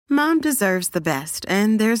Mom deserves the best,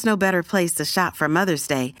 and there's no better place to shop for Mother's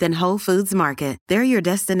Day than Whole Foods Market. They're your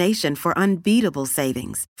destination for unbeatable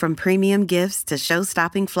savings, from premium gifts to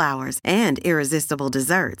show-stopping flowers and irresistible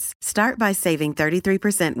desserts. Start by saving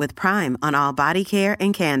 33% with Prime on all body care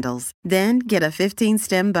and candles. Then get a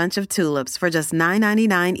 15-stem bunch of tulips for just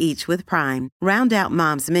 $9.99 each with Prime. Round out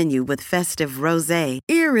Mom's menu with festive rosé,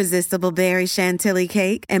 irresistible berry chantilly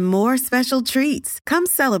cake, and more special treats. Come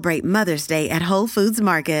celebrate Mother's Day at Whole Foods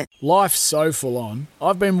Market. Life's so full on.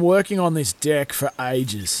 I've been working on this deck for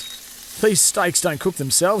ages. These steaks don't cook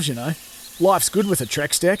themselves, you know. Life's good with a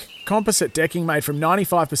Trex deck. Composite decking made from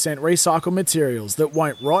 95% recycled materials that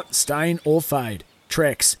won't rot, stain or fade.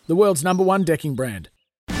 Trex, the world's #1 decking brand.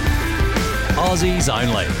 Aussies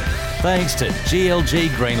only. Thanks to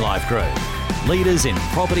GLG Green Life Group. Leaders in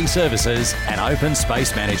property services and open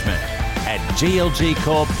space management at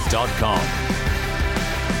glgcorp.com.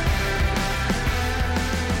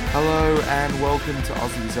 Hello and welcome to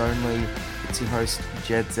Aussies Only. It's your host,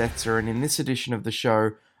 Jed Zetzer, and in this edition of the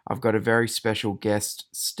show, I've got a very special guest.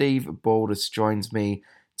 Steve Baldas joins me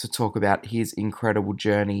to talk about his incredible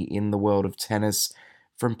journey in the world of tennis,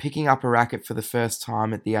 from picking up a racket for the first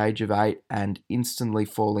time at the age of 8 and instantly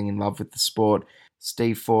falling in love with the sport.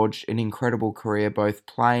 Steve forged an incredible career both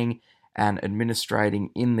playing and administrating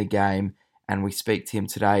in the game, and we speak to him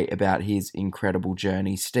today about his incredible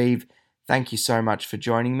journey. Steve, thank you so much for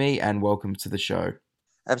joining me and welcome to the show.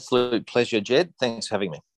 Absolute pleasure, Jed. Thanks for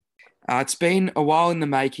having me. It's been a while in the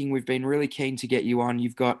making. We've been really keen to get you on.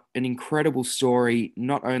 You've got an incredible story,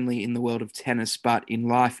 not only in the world of tennis, but in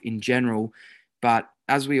life in general. But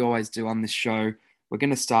as we always do on this show, we're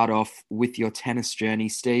going to start off with your tennis journey.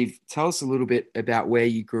 Steve, tell us a little bit about where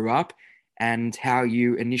you grew up and how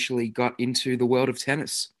you initially got into the world of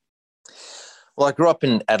tennis. Well, I grew up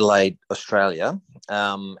in Adelaide, Australia,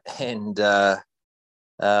 and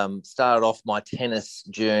started off my tennis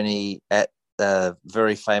journey at a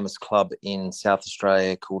very famous club in South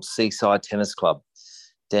Australia called Seaside Tennis Club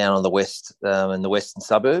down on the west, in the western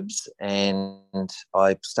suburbs. And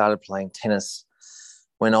I started playing tennis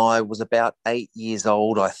when I was about 8 years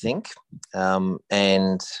old, I think. From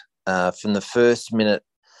the first minute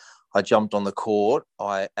I jumped on the court,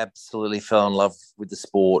 I absolutely fell in love with the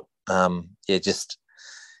sport. Just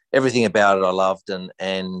everything about it I loved, for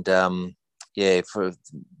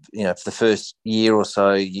the first year or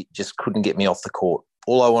so, you just couldn't get me off the court.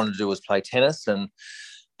 All I wanted to do was play tennis, and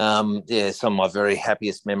some of my very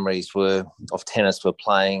happiest memories of tennis were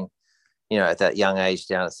playing, at that young age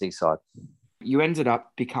down at Seaside. You ended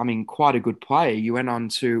up becoming quite a good player. You went on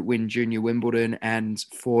to win Junior Wimbledon and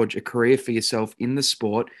forge a career for yourself in the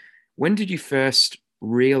sport. When did you first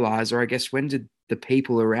realise, or I guess when did the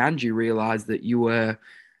people around you realise that you were,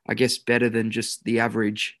 I guess, better than just the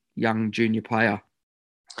average young junior player?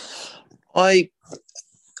 I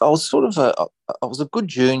was a good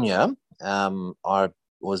junior. I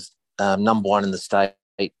was #1 in the state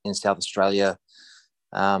in South Australia,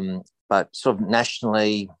 but sort of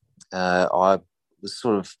nationally, I was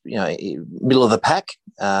sort of, middle of the pack.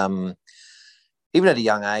 Even at a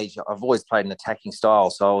young age, I've always played an attacking style,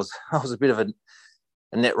 so I was a bit of a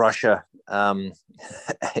net rusher,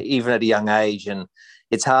 even at a young age. And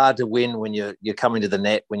it's hard to win when you're coming to the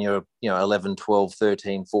net when you're 11, 12,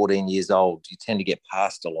 13, 14 years old. You tend to get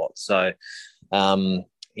past a lot. So, I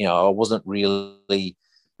wasn't really,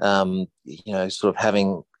 sort of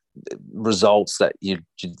having results that you'd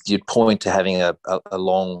point to having a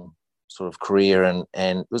long sort of career. And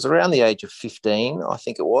it was around the age of 15, I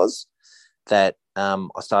think it was, that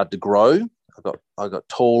I started to grow. I got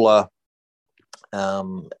taller,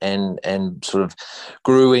 and sort of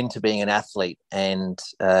grew into being an athlete. And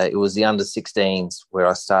it was the under-16s where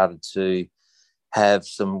I started to have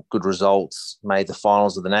some good results, made the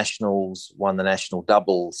finals of the Nationals, won the national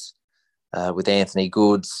doubles with Anthony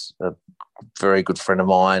Goods, a very good friend of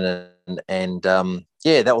mine. And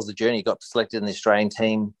that was the journey. Got selected in the Australian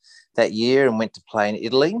team that year and went to play in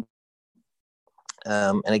Italy.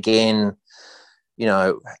 And again,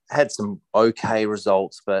 had some okay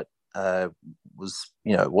results, but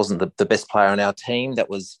wasn't the best player on our team. That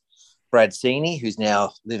was Brad Seeney, who's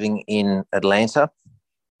now living in Atlanta.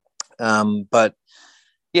 But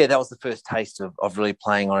that was the first taste of really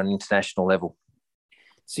playing on an international level.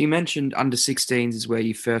 So you mentioned under-16s is where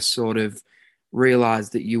you first sort of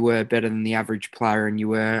realised that you were better than the average player and you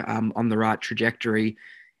were on the right trajectory.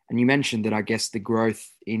 And you mentioned that, I guess, the growth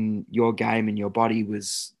in your game and your body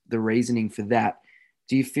was the reasoning for that.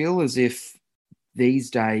 Do you feel as if these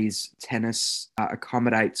days tennis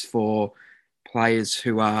accommodates for players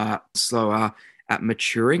who are slower at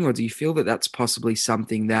maturing, or do you feel that that's possibly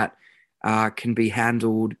something that can be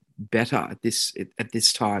handled better at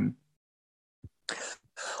this time?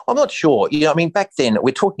 I'm not sure. I mean, back then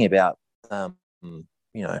we're talking about,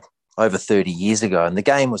 over 30 years ago, and the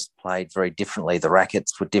game was played very differently. The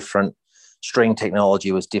rackets were different, string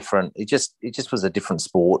technology was different. It just was a different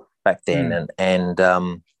sport back then.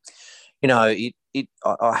 I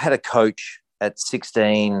had a coach at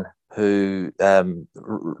 16 who,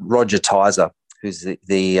 Roger Tyser, who's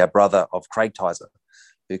the brother of Craig Tyser,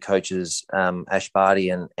 who coaches Ash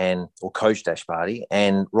Barty or coached Ash Barty.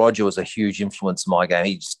 And Roger was a huge influence in my game.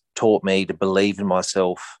 He just taught me to believe in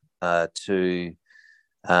myself, he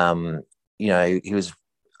was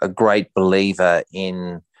a great believer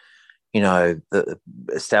in,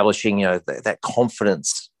 establishing, that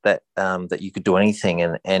confidence that you could do anything.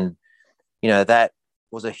 And that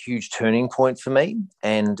was a huge turning point for me.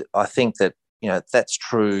 And I think that, that's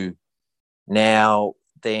true now,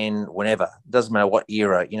 then, whenever. It doesn't matter what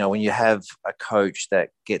era. When you have a coach that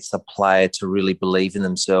gets a player to really believe in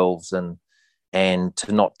themselves and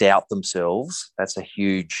to not doubt themselves, that's a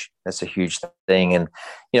huge thing. And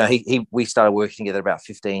we started working together about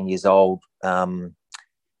 15 years old, and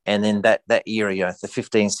then that era, the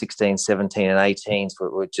 15, 16, 17 and 18s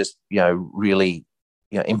were just really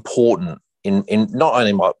important in not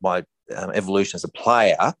only my evolution as a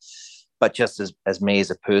player, but just as me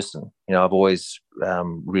as a person. I've always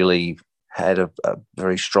really had a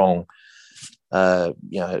very strong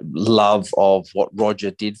love of what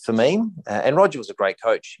Roger did for me. And Roger was a great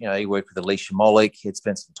coach. He worked with Alicia Molik. He had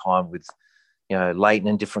spent some time with, Leighton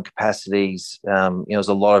in different capacities. There was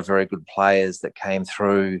a lot of very good players that came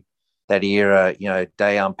through that era.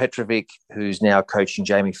 Dejan Petrovic, who's now coaching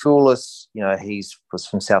Jamie Foulis. He was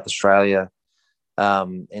from South Australia.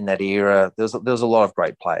 In that era, there was a lot of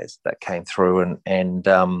great players that came through, and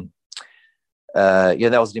that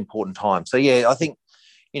was an important time. So I think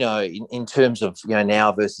in terms of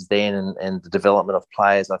now versus then and the development of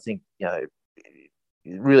players, I think it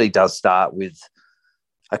really does start with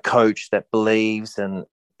a coach that believes and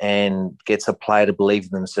gets a player to believe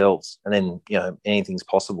in themselves, and then anything's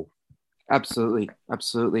possible. Absolutely.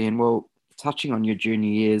 And well, touching on your junior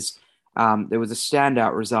years, there was a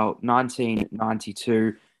standout result,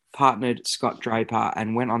 1992, partnered Scott Draper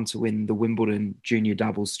and went on to win the Wimbledon Junior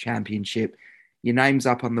Doubles Championship. Your name's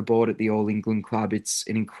up on the board at the All England Club. It's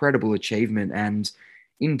an incredible achievement. And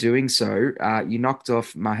in doing so, you knocked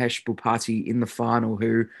off Mahesh Bhupathi in the final,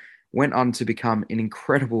 who went on to become an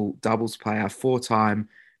incredible doubles player, 4-time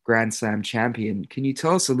Grand Slam champion. Can you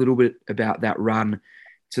tell us a little bit about that run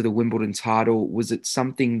to the Wimbledon title? Was it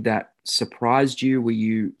something that surprised you? Were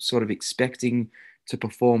you sort of expecting to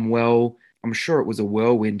perform well? I'm sure it was a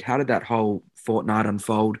whirlwind. How did that whole fortnight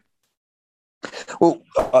unfold? Well,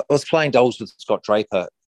 I was playing doubles with Scott Draper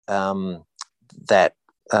that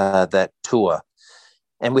tour,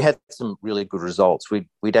 and we had some really good results.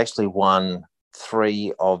 We'd actually won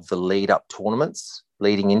 3 of the lead-up tournaments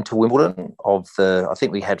leading into Wimbledon. I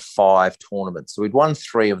think we had 5 tournaments, so we'd won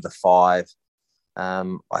 3 of the 5.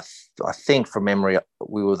 I think from memory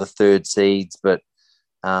we were the 3rd seeds, but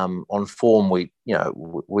on form we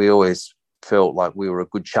always felt like we were a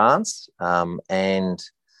good chance.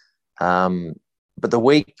 But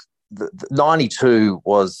the 92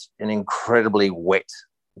 was an incredibly wet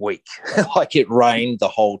week. Like, it rained the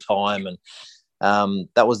whole time, and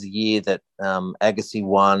that was the year that Agassi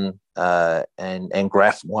won and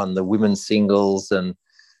Graf won the women's singles, and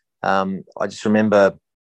I just remember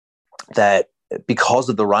that because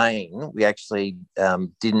of the rain, we actually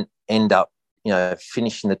didn't end up,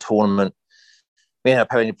 finishing the tournament. We ended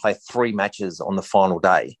up having to play 3 matches on the final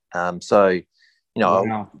day. Wow.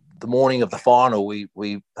 The morning of the final, we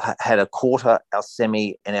had a quarter, our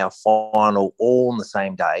semi, and our final all on the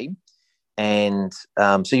same day. And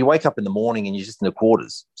so you wake up in the morning and you're just in the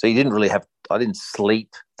quarters. So you didn't really I didn't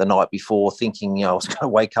sleep the night before thinking, I was going to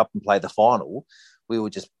wake up and play the final. We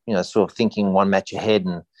were just, sort of thinking one match ahead,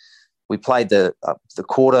 and we played the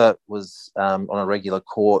quarter was on a regular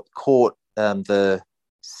court. The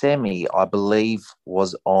semi, I believe,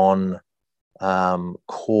 was on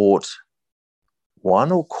court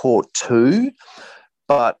 1 or court 2,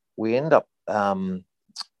 but we end up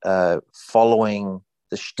following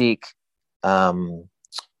the shtick.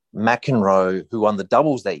 McEnroe, who won the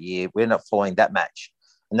doubles that year, we ended up following that match.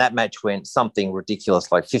 And that match went something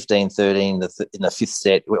ridiculous, like 15-13 in the 5th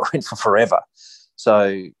set. It went for forever.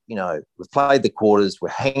 So, we've played the quarters, we're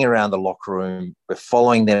hanging around the locker room, we're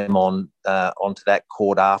following them onto that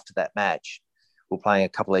court after that match. We're playing a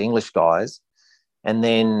couple of English guys. And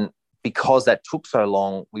then because that took so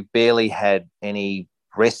long, we barely had any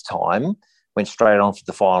rest time, went straight on for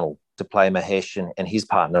the final to play Mahesh and his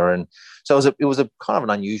partner. And so it was a kind of an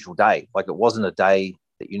unusual day. Like, it wasn't a day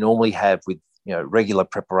that you normally have with, regular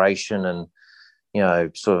preparation and,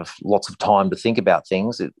 sort of lots of time to think about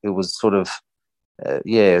things. It was sort of,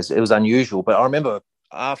 it was unusual. But I remember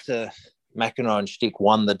after McEnroe and Stick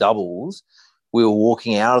won the doubles, we were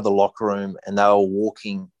walking out of the locker room and they were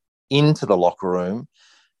walking into the locker room,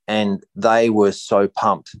 and they were so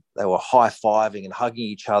pumped. They were high-fiving and hugging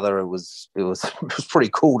each other. It was it was pretty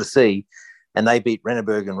cool to see. And they beat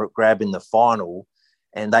Renneberg and Grab in the final,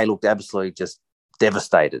 and they looked absolutely just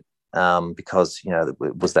devastated because,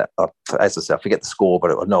 it was that, as I said, I forget the score,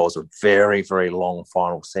 but it was a very, very long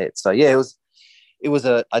final set. So, yeah, it was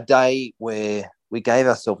a day where we gave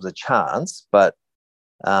ourselves a chance, but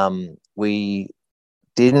we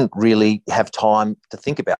didn't really have time to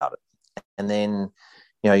think about it. And then,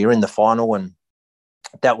 you're in the final, and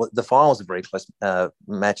the final was a very close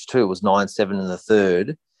match too. It was 9-7 in the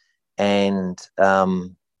third, and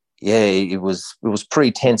it was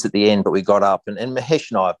pretty tense at the end, but we got up, and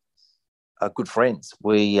Mahesh and I are good friends.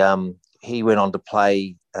 He went on to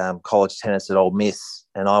play college tennis at Ole Miss,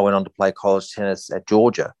 and I went on to play college tennis at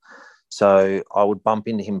Georgia. So I would bump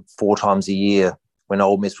into him 4 times a year when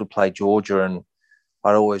Ole Miss would play Georgia, and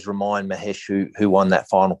I'd always remind Mahesh who won that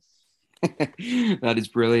final. That is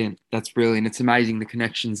brilliant. That's brilliant. It's amazing the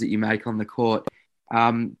connections that you make on the court.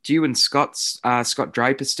 Do you and Scott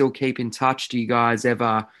Draper still keep in touch? Do you guys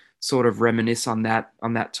ever sort of reminisce on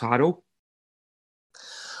that title?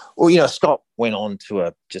 Well, Scott went on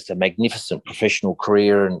to just a magnificent professional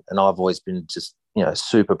career, and I've always been just,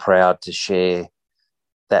 super proud to share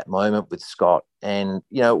that moment with Scott. And,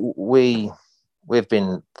 we've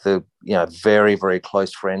been very, very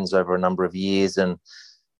close friends over a number of years, and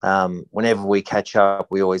whenever we catch up,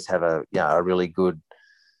 we always have a really good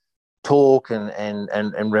talk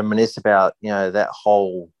and reminisce about that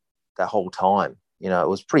whole time. It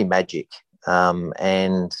was pretty magic.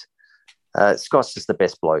 And Scott's just the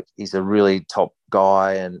best bloke. He's a really top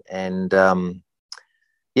guy, and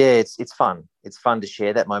it's fun. It's fun to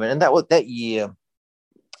share that moment. And that year,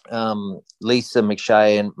 Lisa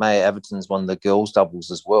McShay and Maya Everton's won the girls doubles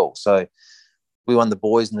as well. So we won the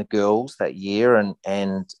boys and the girls that year,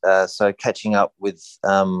 and so catching up with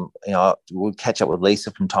we'll catch up with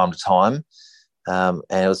Lisa from time to time, and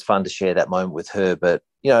it was fun to share that moment with her. But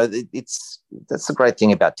that's the great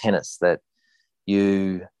thing about tennis, that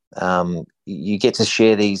you get to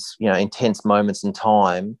share these intense moments in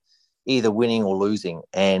time, either winning or losing,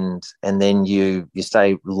 and then you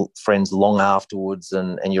stay friends long afterwards,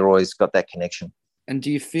 and you're always got that connection. And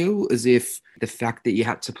do you feel as if the fact that you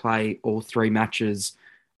had to play all 3 matches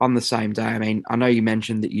on the same day, I mean, I know you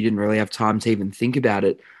mentioned that you didn't really have time to even think about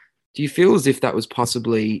it. Do you feel as if that was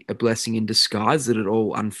possibly a blessing in disguise, that it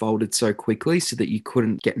all unfolded so quickly so that you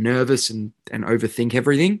couldn't get nervous and overthink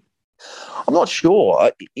everything? I'm not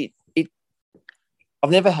sure. I've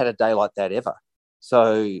never had a day like that ever.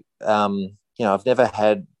 So, I've never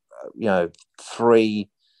had, 3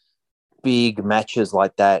 big matches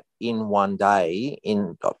like that in one day. It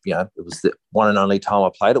was the one and only time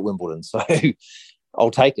I played at Wimbledon. So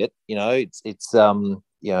I'll take it. It's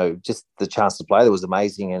just the chance to play there was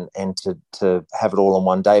amazing, and to have it all on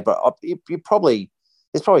one day. But there's probably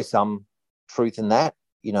some truth in that.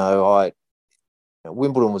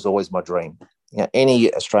 Wimbledon was always my dream.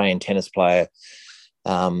 Any Australian tennis player,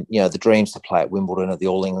 the dreams to play at Wimbledon at the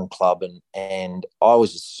All England Club, and I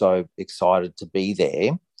was just so excited to be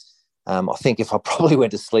there. I think if I probably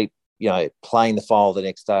went to sleep, playing the final the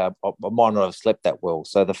next day, I might not have slept that well.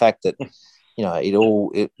 So the fact that,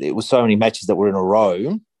 it was so many matches that were in a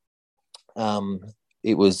row,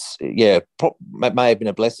 it was, may have been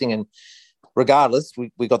a blessing. And regardless,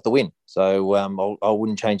 we got the win. So I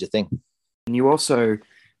wouldn't change a thing. And you also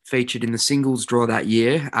featured in the singles draw that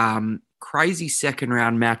year. Crazy second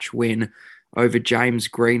round match win over James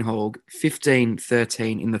Greenhalgh,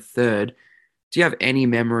 15-13 in the third. Do you have any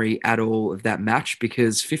memory at all of that match?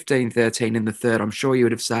 Because 15-13 in the third, I'm sure you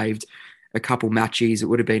would have saved a couple matches. It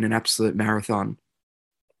would have been an absolute marathon.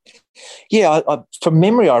 Yeah, from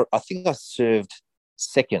memory, I think I served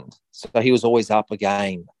second. So he was always up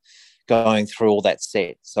again going through all that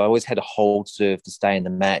set. So I always had a hold serve to stay in the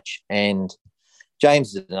match. And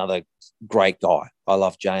James is another great guy. I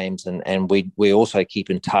love James, and we also keep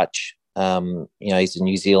in touch. He's a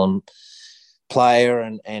New Zealand player,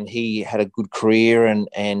 and he had a good career, and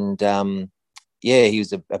he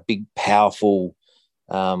was a big, powerful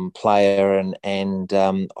player, and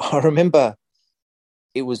I remember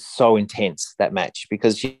it was so intense, that match,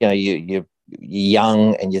 because you're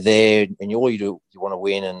young and you're there, and you want to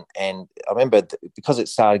win, and I remember because it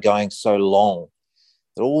started going so long,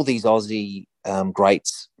 all these Aussie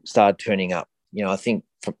greats started turning up. I think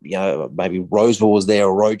maybe Roseville was there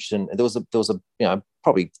or Roach, and there was a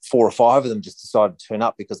probably 4 or 5 of them just decided to turn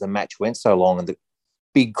up because the match went so long and the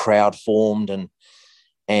big crowd formed, and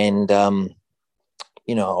I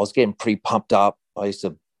was getting pretty pumped up. I used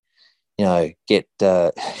to get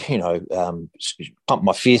pump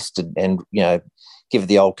my fist and give it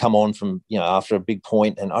the old come on from after a big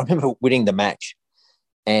point. And I remember winning the match,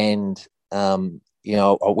 and I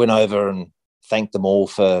went over and thanked them all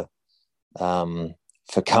for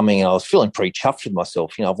coming, and I was feeling pretty chuffed with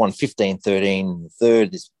myself. I've won 15-13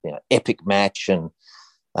 third, this epic match, and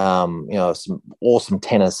some awesome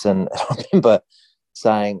tennis. And I remember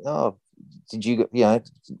saying, "Oh, did you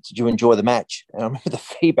enjoy the match?" And I remember the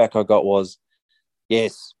feedback I got was,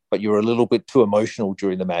 "Yes, but you were a little bit too emotional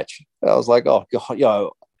during the match." And I was like, "Oh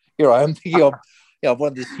God, here I am thinking I've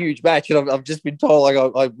won this huge match, and I've just been told like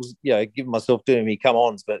I was giving myself doing me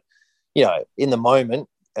come-ons." But in the moment,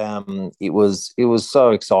 it was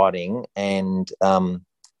so exciting, and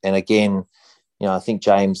again, I think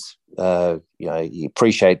James, you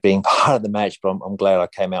appreciate being part of the match, but I'm glad I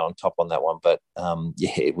came out on top on that one. But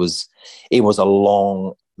it was a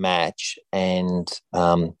long match, and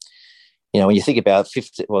when you think about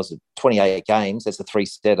 28 games, that's a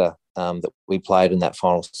 3-setter that we played in that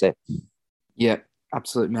final set. Yeah,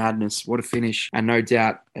 absolute madness. What a finish, and no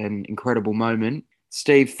doubt an incredible moment.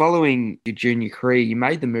 Steve, following your junior career, you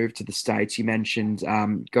made the move to the States. You mentioned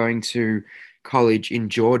going to college in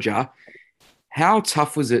Georgia. How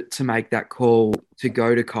tough was it to make that call to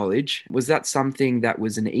go to college? Was that something that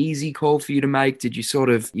was an easy call for you to make? Did you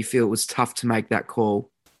you feel it was tough to make that call?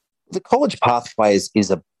 The college pathway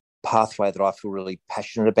is a pathway that I feel really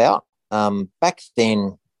passionate about. Back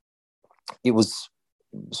then, it was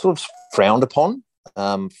sort of frowned upon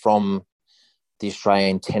from the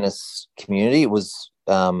Australian tennis community. It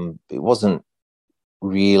wasn't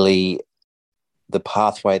really the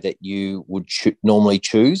pathway that you would normally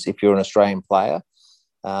choose if you're an Australian player.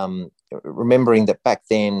 Remembering that back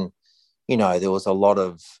then, there was a lot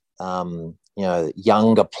of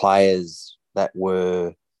younger players that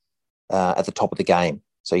were at the top of the game.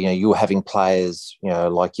 So you were having players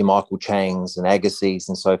like your Michael Changs and Agassiz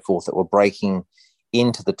and so forth that were breaking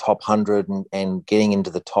into the top 100 and getting into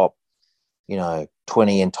the top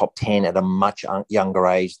 20 and top 10 at a much younger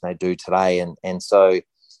age than they do today. And so,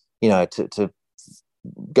 to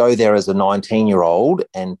go there as a 19-year-old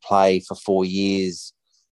and play for 4 years,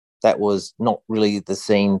 that was not really the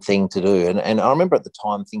seen thing to do. And I remember at the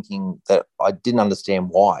time thinking that I didn't understand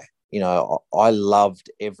why. I loved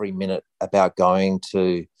every minute about going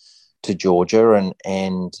to Georgia,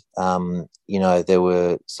 and there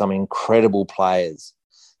were some incredible players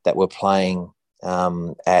that were playing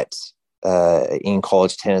in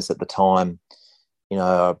college tennis at the time.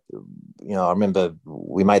 I remember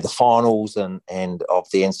we made the finals and of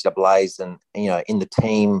the NCAAs, and in the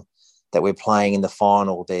team that we're playing in the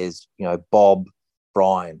final, there's Bob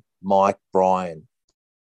Bryan, Mike Bryan,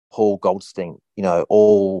 Paul Goldstein,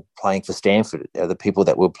 all playing for Stanford, the people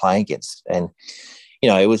that we're playing against. And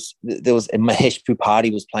there was Mahesh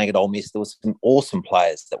Pupati was playing at Ole Miss. There was some awesome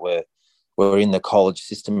players that were in the college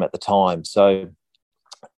system at the time. So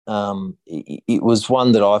it was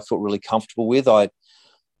one that I felt really comfortable with. I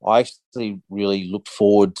actually really looked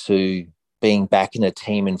forward to being back in a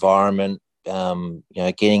team environment,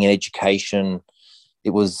 getting an education. It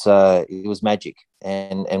was magic,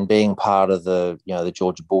 and being part of the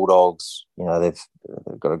Georgia Bulldogs. They've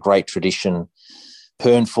got a great tradition.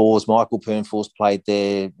 Michael Pernfors played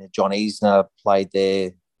there. John Eisner played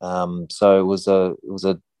there. So it was a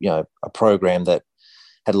program that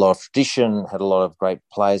had a lot of tradition, had a lot of great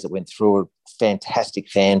players that went through, a fantastic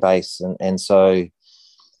fan base, and so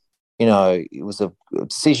it was a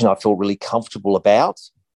decision I felt really comfortable about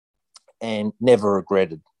and never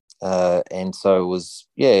regretted. And so it was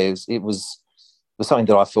something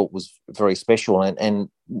that I felt was very special, and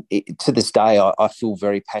to this day I feel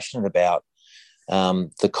very passionate about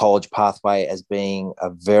the college pathway as being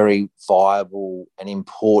a very viable and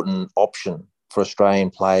important option for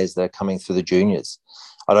Australian players that are coming through the juniors.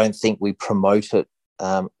 I don't think we promote it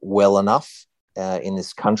well enough in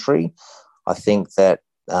this country. I think that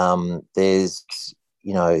there's,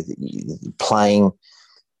 playing,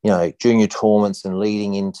 junior tournaments and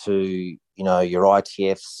leading into, your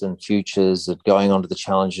ITFs and futures and going onto the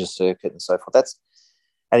Challenger circuit and so forth. That's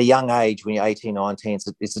at a young age, when you're 18, 19,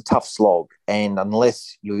 it's a tough slog. And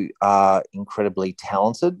unless you are incredibly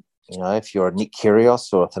talented, if you're a Nick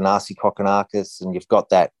Kyrgios or a Thanasi Kokkinakis and you've got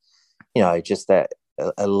that, just that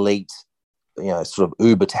elite, sort of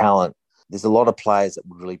uber talent, there's a lot of players that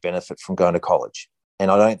would really benefit from going to college.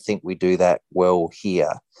 I don't think we do that well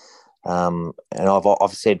here. And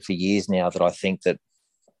I've said for years now that I think that,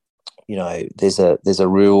 you know, there's a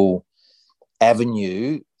real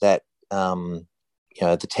avenue that you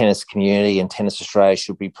know, the tennis community and Tennis Australia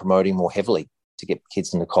should be promoting more heavily to get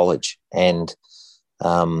kids into college. And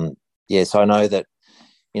so I know that,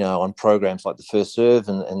 you know, on programs like the First Serve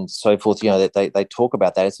and so forth, you know, that they talk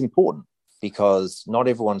about that. It's important because not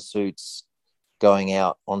everyone suits going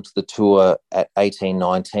out onto the tour at 18,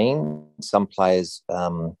 19. Some players,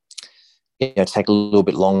 you know, take a little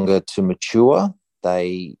bit longer to mature.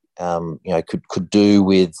 They, you know, could do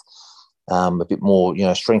with a bit more, you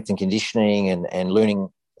know, strength and conditioning and learning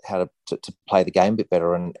how to play the game a bit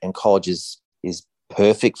better. And college is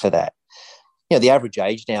perfect for that. You know, the average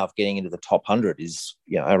age now of getting into the top 100 is,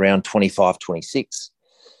 you know, around 25, 26.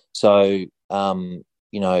 So,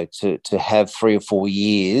 you know, to have 3 or 4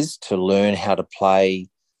 years to learn how to play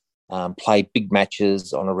big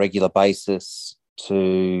matches on a regular basis,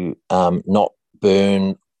 to not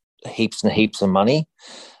burn heaps and heaps of money,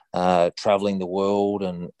 traveling the world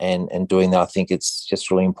and doing that, I think it's just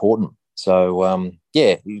really important. So,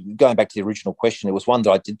 going back to the original question, it was one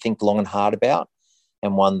that I did think long and hard about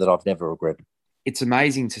and one that I've never regretted. It's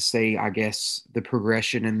amazing to see, I guess, the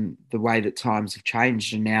progression and the way that times have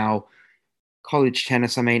changed. And now college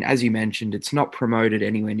tennis, I mean, as you mentioned, it's not promoted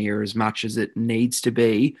anywhere near as much as it needs to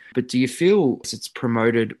be. But do you feel it's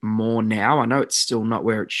promoted more now? I know it's still not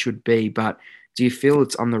where it should be, but do you feel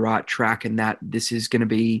it's on the right track and that this is going to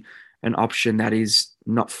be an option that is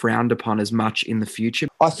not frowned upon as much in the future?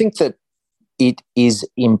 I think that it is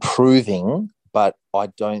improving, but I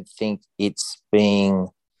don't think it's being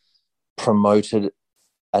promoted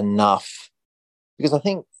enough, because I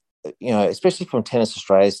think, you know, especially from Tennis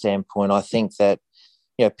Australia's standpoint, I think that,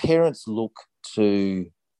 you know, parents look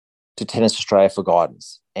to Tennis Australia for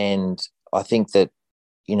guidance. And I think that,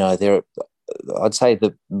 you know, I'd say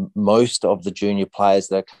that most of the junior players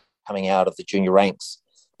that are coming out of the junior ranks,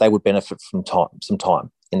 they would benefit from some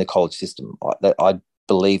time in the college system. I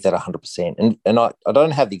believe that 100%. And I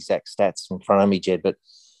don't have the exact stats in front of me, Jed, but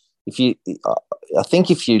I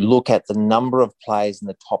think if you look at the number of players in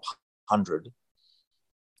the top 100,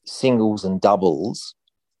 singles and doubles,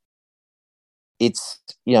 it's,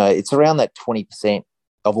 you know, it's around that 20%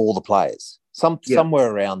 of all the players,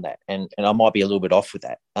 somewhere around that. And I might be a little bit off with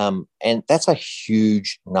that. And that's a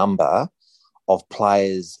huge number of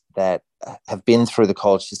players that have been through the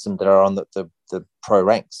college system that are on the pro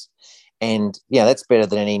ranks. And, yeah, that's better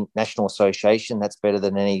than any national association. That's better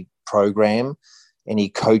than any program, any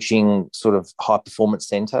coaching sort of high performance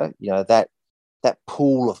centre. You know, that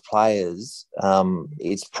pool of players,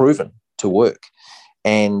 it's proven to work.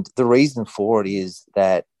 And the reason for it is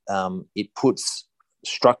that it puts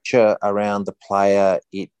structure around the player.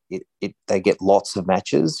 They get lots of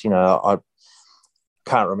matches. You know, I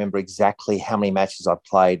can't remember exactly how many matches I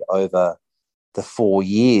played over the 4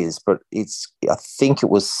 years, but I think it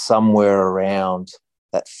was somewhere around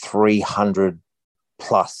that 300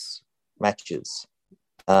 plus matches.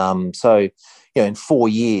 So, you know, in 4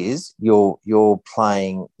 years, you're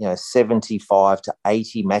playing, you know, 75 to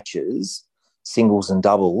 80 matches, singles and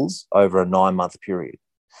doubles, over a 9-month period.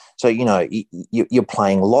 So, you know, you're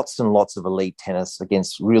playing lots and lots of elite tennis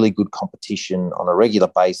against really good competition on a regular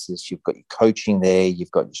basis. You've got your coaching there,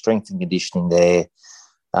 you've got your strength and conditioning there,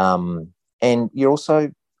 and you're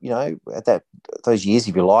also, you know, at those years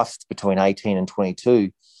of your life between 18 and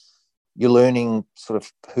 22, you're learning sort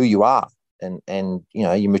of who you are. And you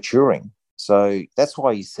know, you're maturing. So that's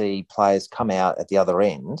why you see players come out at the other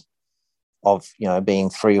end of, you know, being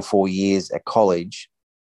 3 or 4 years at college,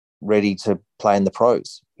 ready to play in the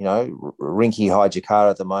pros. You know, Rinky Hijikata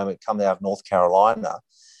at the moment coming out of North Carolina,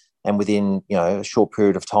 and within, you know, a short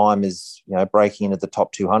period of time is, you know, breaking into the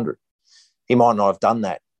top 200. He might not have done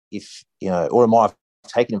that if, you know, or it might have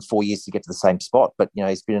taken him 4 years to get to the same spot, but, you know,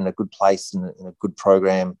 he's been in a good place and in a good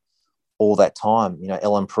program all that time. You know,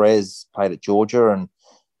 Ellen Perez played at Georgia,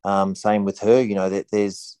 and same with her. You know, that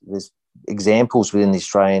there's examples within the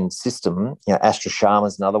Australian system. You know, Astra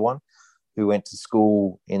Sharma's another one who went to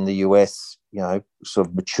school in the US, you know, sort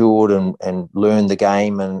of matured and learned the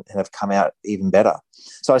game and have come out even better.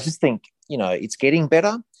 So I just think, you know, it's getting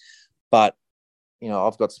better, but, you know,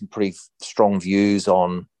 I've got some pretty strong views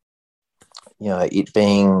on, you know, it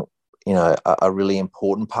being, you know, a really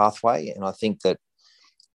important pathway. And I think that,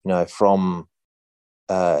 you know, from,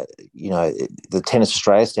 you know, the Tennis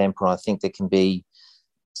Australia standpoint, I think there can be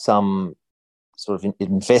some sort of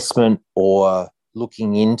investment or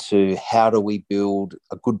looking into how do we build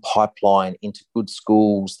a good pipeline into good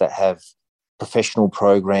schools that have professional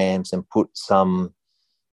programs and put some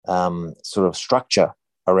sort of structure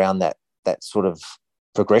around that sort of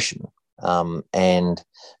progression, and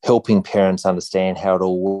helping parents understand how it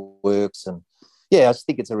all works. And yeah, I just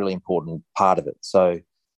think it's a really important part of it. So,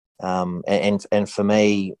 and for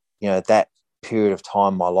me, that period of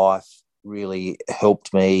time in my life really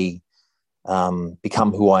helped me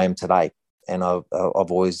become who I am today. And I've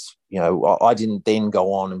always, I didn't then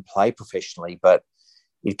go on and play professionally, but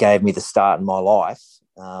it gave me the start in my life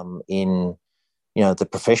in, the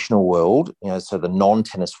professional world, so the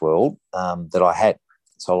non-tennis world that I had.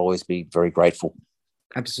 So I'll always be very grateful.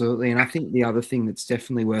 Absolutely. And I think the other thing that's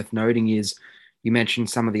definitely worth noting is you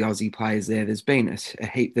mentioned some of the Aussie players there. There's been a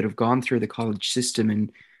heap that have gone through the college system,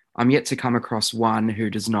 and I'm yet to come across one who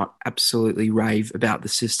does not absolutely rave about the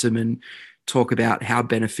system and talk about how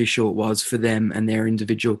beneficial it was for them and their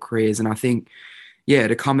individual careers. And I think, yeah,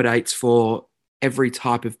 it accommodates for every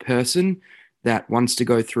type of person that wants to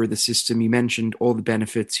go through the system. You mentioned all the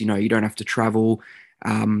benefits, you don't have to travel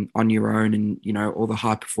on your own, and, all the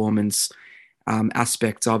high performance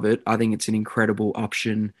aspects of it. I think it's an incredible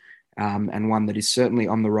option, and one that is certainly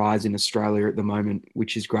on the rise in Australia at the moment,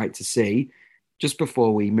 which is great to see. Just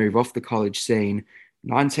before we move off the college scene,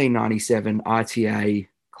 1997 ITA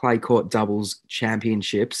Clay Court Doubles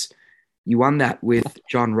Championships. You won that with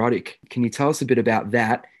John Roddick. Can you tell us a bit about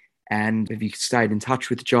that? And have you stayed in touch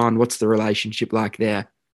with John? What's the relationship like there?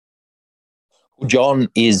 John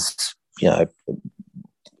is,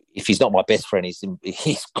 if he's not my best friend,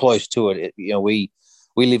 he's close to it. We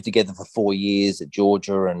lived together for 4 years at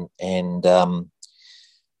Georgia, and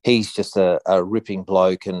he's just a ripping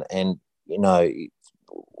bloke. And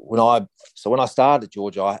when I started at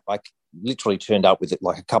Georgia, I literally turned up with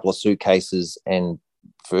like a couple of suitcases and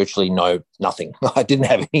virtually nothing. I didn't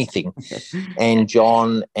have anything. And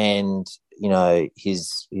John and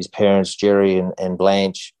his parents, Jerry and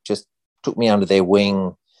Blanche, just took me under their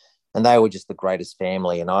wing, and they were just the greatest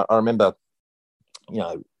family. And I remember,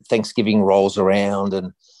 Thanksgiving rolls around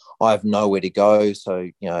and I have nowhere to go. So,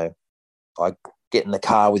 I get in the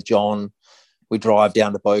car with John. We drive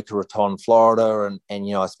down to Boca Raton, Florida,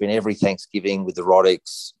 and I spent every Thanksgiving with the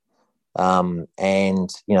Roddicks. Andy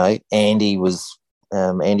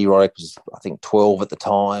Roddick was, I think, 12 at the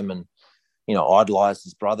time, and, idolized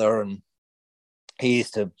his brother, and he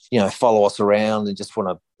used to, follow us around and just want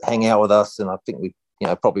to hang out with us. And I think we,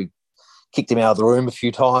 probably kicked him out of the room a few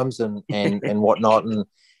times and whatnot. So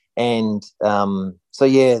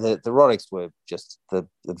yeah, the Roddicks were just the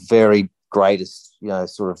very greatest,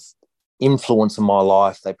 sort of influence in my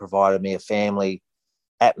life. They provided me a family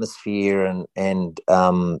atmosphere, and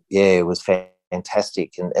it was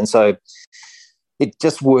fantastic. And so it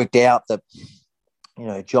just worked out that,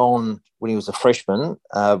 John, when he was a freshman,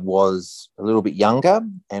 was a little bit younger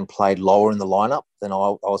and played lower in the lineup than I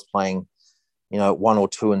was playing, 1 or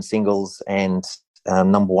 2 in singles, and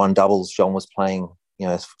number 1 doubles. John was playing,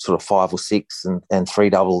 sort of 5 or 6 and 3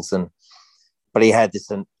 doubles. But he had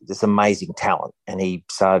this amazing talent, and he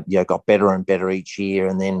started, got better and better each year.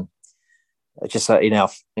 And then just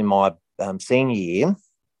in my senior year,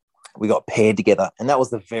 we got paired together, and that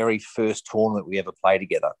was the very first tournament we ever played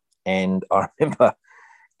together. And I remember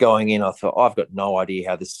going in, I thought, I've got no idea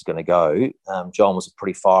how this is going to go. John was a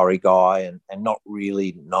pretty fiery guy and not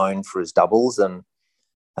really known for his doubles. And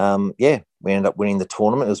we ended up winning the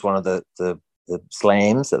tournament. It was one of the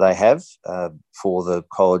slams that they have for the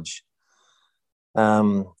college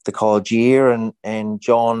year. And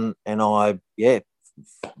John and I,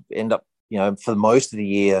 end up, for most of the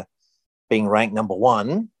year being ranked number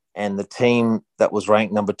 1. And the team that was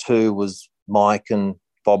ranked number 2 was Mike and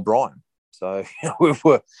Bob Bryan. So we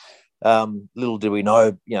were, little did we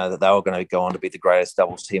know, that they were going to go on to be the greatest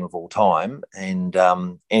doubles team of all time. And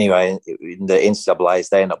anyway, in the NCAAs,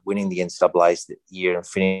 they ended up winning the NCAAs that year and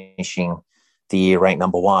finishing the year ranked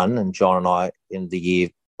number 1. And John and I in the year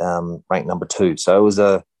ranked number 2. So it was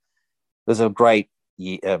a great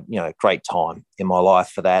year, great time in my life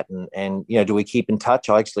for that. And do we keep in touch?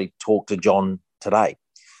 I actually talk to John today.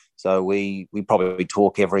 So we probably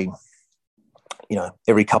talk every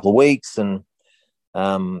couple of weeks, and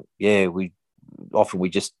we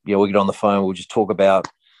just we get on the phone, we'll just talk about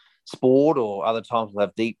sport, or other times we'll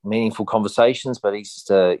have deep, meaningful conversations. But he's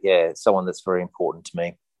just someone that's very important to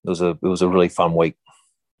me. It was a really fun week.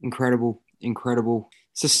 Incredible.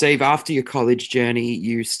 So Steve, after your college journey,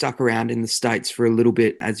 you stuck around in the States for a little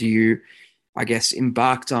bit as you, I guess,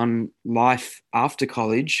 embarked on life after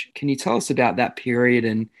college. Can you tell us about that period,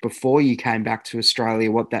 and before you came back to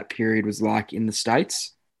Australia, what that period was like in the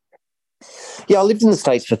States? Yeah, I lived in the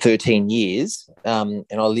States for 13 years, and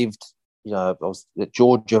I lived, I was at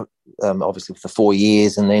Georgia, obviously for 4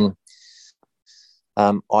 years, and then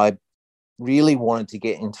I really wanted to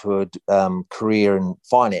get into a career in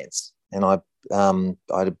finance, and I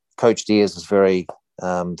had Coach Diaz was very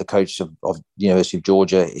the coach of the University of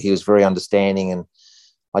Georgia. He was very understanding, and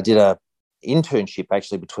I did a internship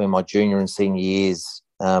actually between my junior and senior years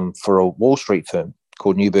for a Wall Street firm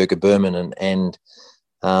called Neuberger Berman, and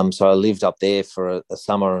so I lived up there for a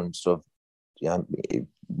summer and sort of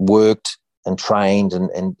worked and trained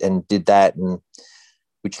and did that, and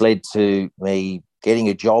which led to me getting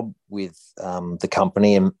a job with the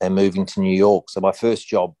company and moving to New York. So my first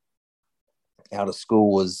job out of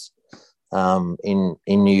school was in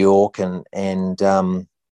New York, and so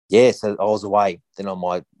I was away then on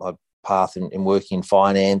my path in working in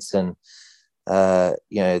finance, and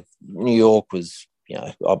New York was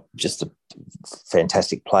just a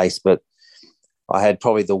fantastic place, but I had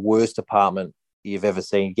probably the worst apartment you've ever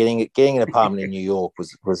seen. Getting an apartment in New York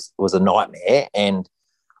was a nightmare, and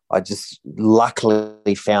I just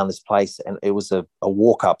luckily found this place, and it was a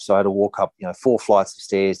walk up. So I had to walk up, 4 flights of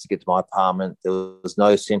stairs to get to my apartment. There was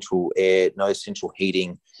no central air, no central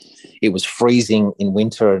heating. It was freezing in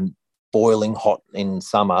winter and boiling hot in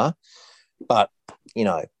summer. But,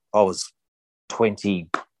 I was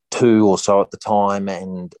 22 or so at the time,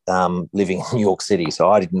 and living in New York City.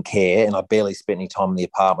 So I didn't care, and I barely spent any time in the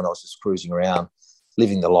apartment. I was just cruising around,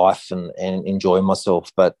 living the life and enjoying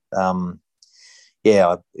myself. But,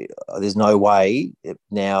 there's no way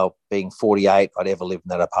now being 48 I'd ever live in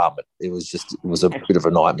that apartment. It was a bit of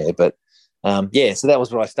a nightmare. But, so that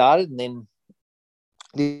was where I started, and then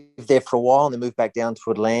lived there for a while, and then moved back down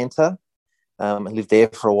to Atlanta and lived there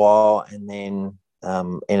for a while, and then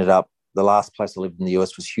ended up, the last place I lived in the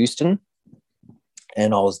US was Houston,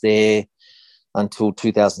 and I was there until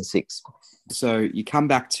 2006. So you come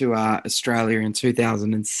back to Australia in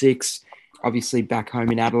 2006, obviously back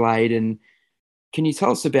home in Adelaide. And can you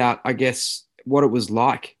tell us about, I guess, what it was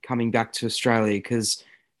like coming back to Australia? Because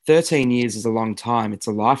 13 years is a long time. It's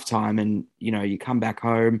a lifetime. And, you come back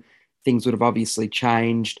home, things would have obviously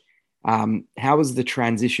changed. How was the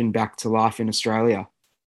transition back to life in Australia?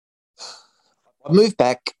 I moved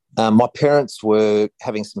back. My parents were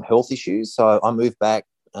having some health issues, so I moved back.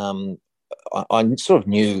 I sort of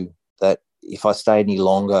knew that if I stayed any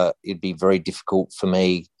longer, it'd be very difficult for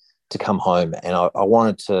me to come home, and I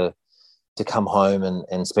wanted to come home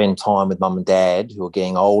and spend time with mum and dad, who were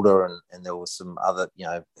getting older, and there was some other,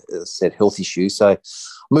 said health issues. So I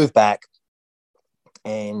moved back,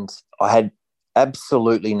 and I had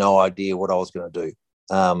absolutely no idea what I was going to do.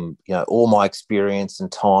 All my experience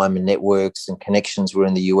and time and networks and connections were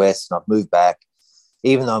in the US, and I've moved back.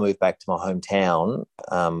 Even though I moved back to my hometown,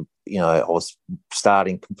 I was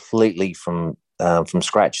starting completely from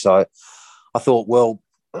scratch. So I thought, well,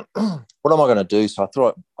 what am I going to do? So I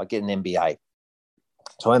thought I'd get an MBA.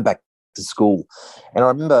 So I went back to school, and I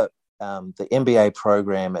remember the MBA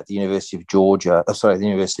program at the University of the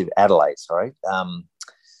University of Adelaide,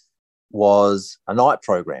 was a night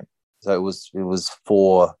program. So it was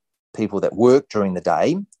for people that work during the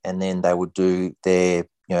day, and then they would do their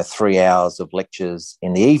 3 hours of lectures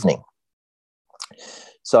in the evening.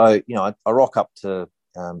 So I rock up to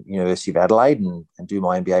University of Adelaide and do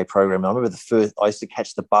my MBA program. And I remember I used to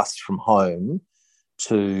catch the bus from home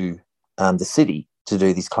to the city to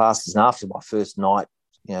do these classes. And after my first night,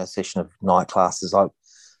 session of night classes, I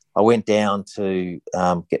went down to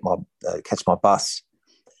catch my bus,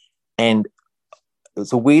 and it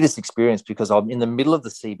was the weirdest experience because I'm in the middle of the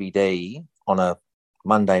CBD on a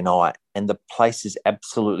Monday night, and the place is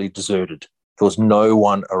absolutely deserted. There was no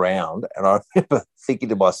one around, and I remember thinking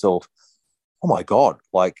to myself, "Oh my God!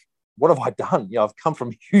 Like, what have I done? I've come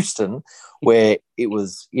from Houston, where it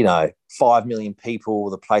was 5 million people,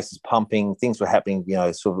 the place is pumping, things were happening,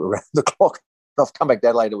 sort of around the clock. I've come back to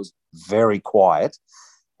Adelaide, it was very quiet,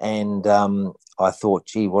 and I thought,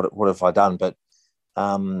 gee, what have I done?" But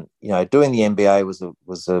doing the MBA was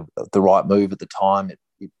the right move at the time.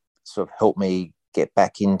 It sort of helped me get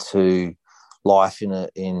back into life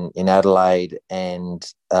in Adelaide, and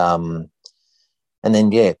then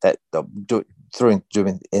through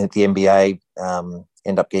doing the MBA,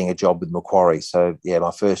 end up getting a job with Macquarie. So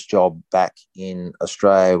my first job back in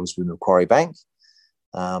Australia was with Macquarie Bank.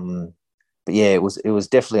 But it was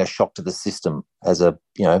definitely a shock to the system as a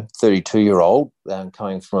 32-year-old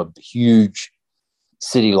coming from a huge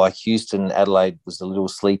city like Houston. Adelaide was a little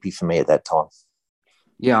sleepy for me at that time.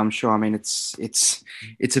 Yeah, I'm sure. I mean, it's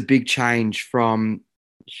a big change from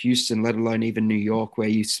Houston, let alone even New York, where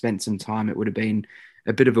you spent some time. It would have been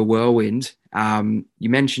a bit of a whirlwind. You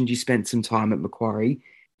mentioned you spent some time at Macquarie.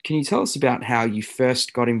 Can you tell us about how you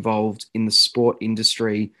first got involved in the sport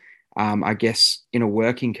industry I guess, in a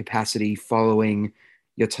working capacity following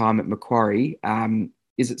your time at Macquarie.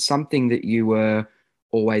 Is it something that you were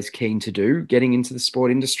always keen to do, getting into the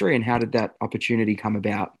sport industry, and how did that opportunity come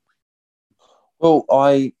about? Well,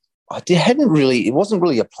 hadn't really. It wasn't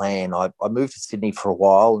really a plan. I moved to Sydney for a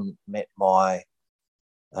while and met my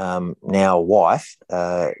now wife,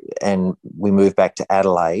 and we moved back to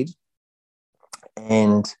Adelaide.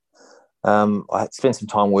 And I had spent some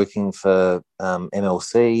time working for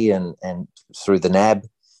MLC and through the NAB,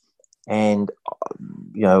 and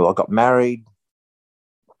I got married,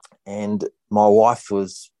 and my wife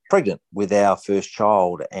was pregnant with our first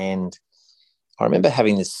child, and I remember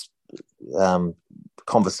having this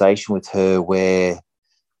conversation with her where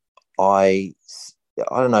I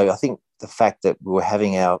don't know, I think the fact that we were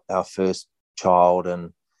having our first child,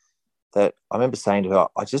 and that I remember saying to her,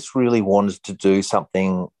 I just really wanted to do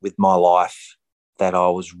something with my life that I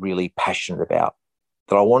was really passionate about,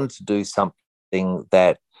 that I wanted to do something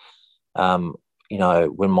that,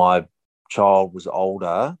 when my child was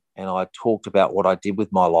older and I talked about what I did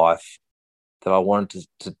with my life, that I wanted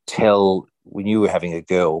to tell, when you were having a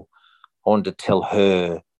girl, I wanted to tell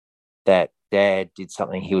her that Dad did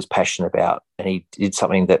something he was passionate about, and he did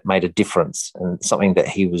something that made a difference, and something that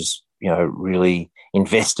he was, really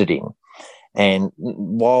invested in. And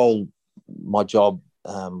while my job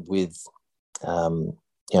with NAB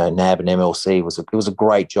and MLC was a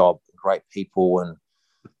great job, great people, and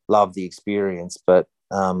loved the experience, but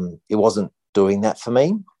it wasn't doing that for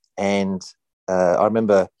me. And I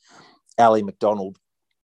remember Ali McDonald,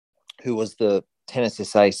 who was the Tennis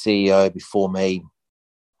SA CEO before me.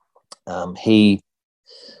 He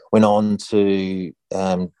went on to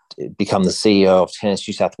become the CEO of Tennis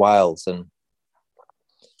New South Wales, and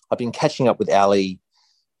I've been catching up with Ali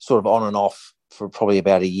sort of on and off for probably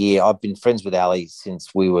about a year. I've been friends with Ali since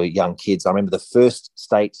we were young kids. I remember the first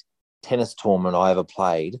state tennis tournament I ever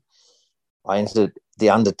played. I entered the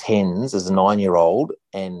under 10s as a 9-year-old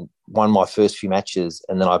and won my first few matches,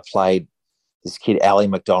 and then I played this kid, Ali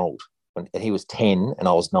McDonald, and he was 10 and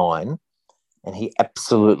I was 9, and he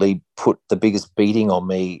absolutely put the biggest beating on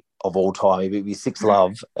me of all time. He beat me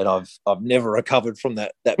 6-love, and I've never recovered from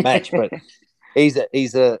that match. But he's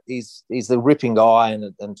a ripping guy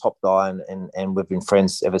and top guy, and we've been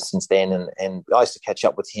friends ever since then. And I used to catch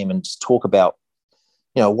up with him and just talk about,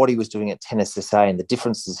 what he was doing at Tennis SA and the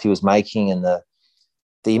differences he was making and the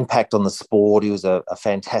impact on the sport. He was a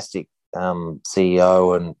fantastic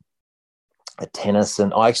CEO and at tennis,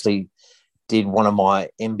 and I actually did one of my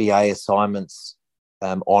MBA assignments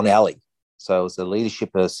on Ali. So it was a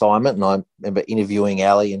leadership assignment, and I remember interviewing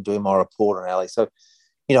Ali and doing my report on Ali. So,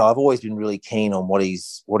 I've always been really keen on what he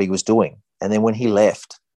was doing. And then when he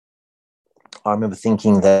left, I remember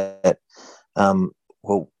thinking that,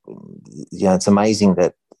 it's amazing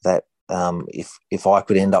that if I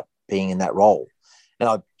could end up being in that role. And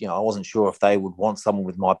I wasn't sure if they would want someone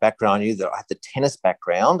with my background. I knew that I had the tennis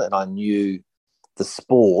background and I knew the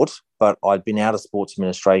sport, but I'd been out of sports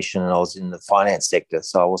administration and I was in the finance sector,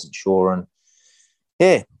 so I wasn't sure. And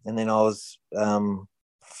then I was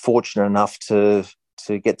fortunate enough to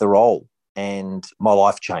get the role, and my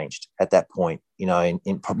life changed at that point. In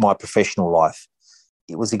my professional life,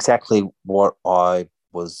 it was exactly what I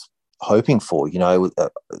was hoping for.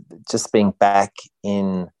 Just being back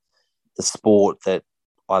in the sport that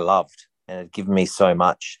I loved, and it had given me so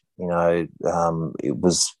much. It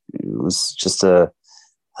was just it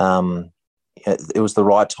was the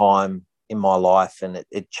right time in my life, and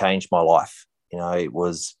it changed my life. It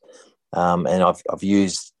was, and I've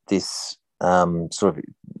used this sort of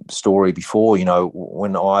story before.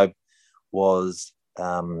 When I was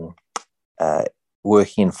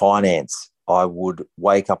working in finance, I would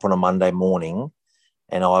wake up on a Monday morning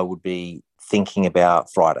and I would be thinking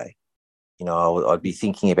about Friday. I'd be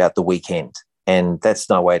thinking about the weekend, and that's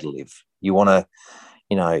no way to live. You want to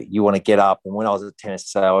get up. And when I was at tennis,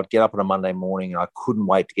 so I'd get up on a Monday morning and I couldn't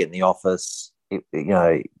wait to get in the office.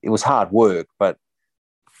 It was hard work, but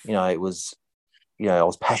it was, I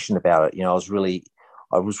was passionate about it. I was really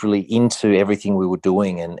into everything we were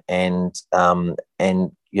doing, and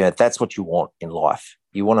that's what you want in life.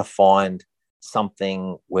 You want to find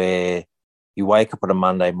something where you wake up on a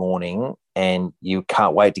Monday morning and you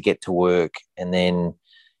can't wait to get to work, and then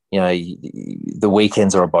the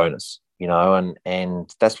weekends are a bonus.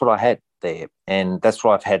 And that's what I had there, and that's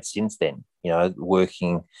what I've had since then.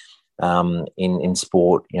 Working in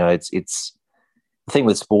sport. It's the thing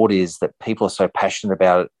with sport is that people are so passionate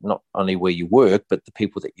about it, not only where you work, but the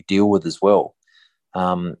people that you deal with as well.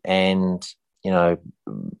 And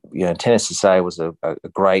Tennis SA was a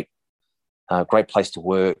great place to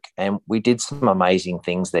work, and we did some amazing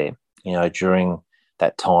things there. during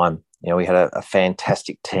that time. We had a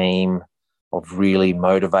fantastic team of really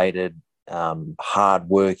motivated,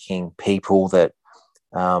 hardworking people that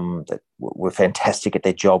were fantastic at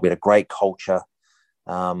their job. We had a great culture,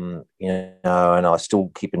 and I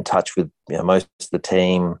still keep in touch with most of the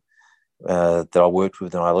team that I worked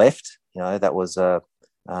with when I left. That was a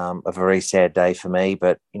very sad day for me.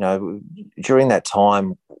 But during that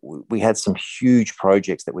time, we had some huge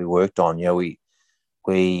projects that we worked on. We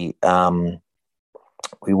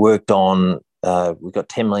worked on. We got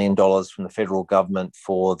 $10 million from the federal government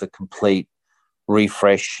for the complete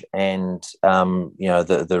refresh and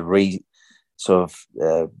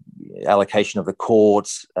allocation of the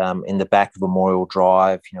courts in the back of Memorial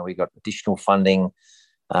Drive. We got additional funding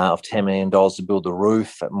of $10 million to build the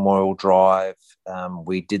roof at Memorial Drive.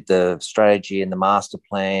 We did the strategy and the master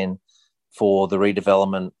plan for the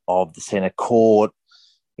redevelopment of the centre court.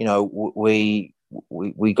 We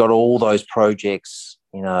got all those projects,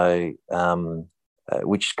 which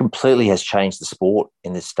completely has changed the sport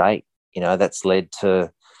in this state. That's led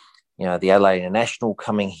to, the Adelaide International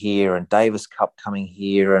coming here and Davis Cup coming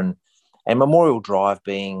here and Memorial Drive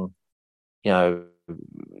being,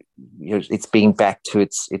 it's being back to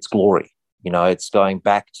its glory. It's going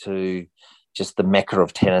back to just the mecca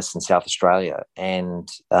of tennis in South Australia.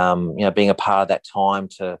 And, being a part of that time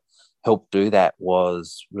to help do that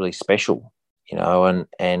was really special, and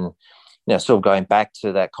sort of going back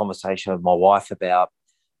to that conversation with my wife about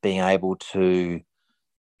being able to,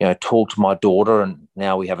 talk to my daughter, and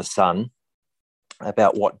now we have a son,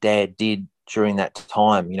 about what Dad did during that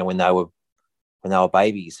time, when they were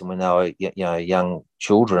babies and when they were, young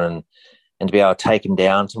children, and to be able to take them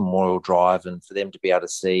down to Memorial Drive and for them to be able to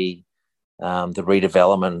see the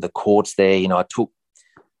redevelopment, the courts there.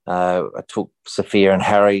 I took Sophia and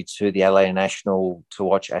Harry to the Adelaide National to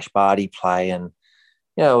watch Ash Barty play, and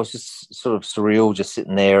it was just sort of surreal just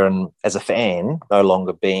sitting there and as a fan, no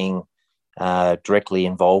longer being directly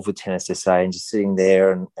involved with Tennis SA, and just sitting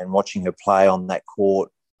there and watching her play on that court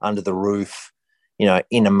under the roof,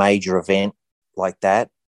 in a major event like that.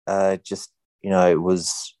 It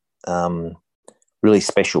was really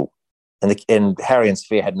special. And Harry and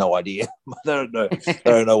Sophia had no idea. They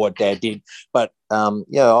don't know what Dad did. But I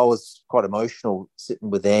was quite emotional sitting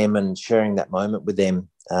with them and sharing that moment with them,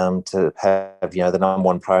 to have the number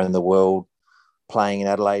one player in the world playing in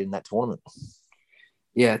Adelaide in that tournament.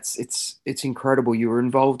 Yeah, it's incredible. You were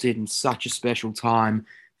involved in such a special time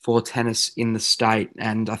for tennis in the state,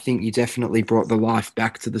 and I think you definitely brought the life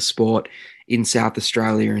back to the sport in South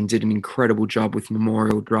Australia and did an incredible job with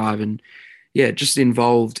Memorial Drive. And just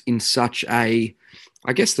involved in such a,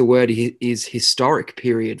 I guess the word is historic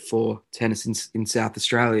period for tennis in South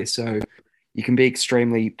Australia. So you can be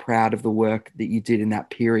extremely proud of the work that you did in that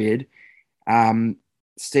period.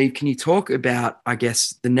 Steve, can you talk about, I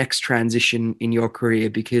guess, the next transition in your career?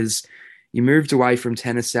 Because you moved away from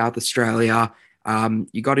Tennis South Australia.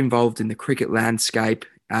 You got involved in the cricket landscape,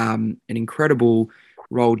 an incredible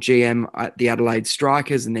role GM at the Adelaide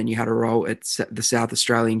Strikers, and then you had a role at the South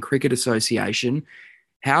Australian Cricket Association.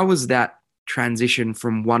 How was that transition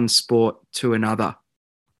from one sport to another?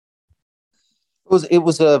 It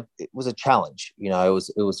was a challenge. It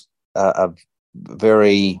was a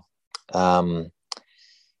very a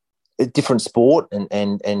different sport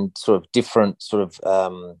and sort of different sort of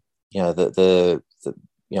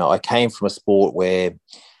I came from a sport where,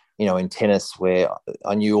 in tennis, where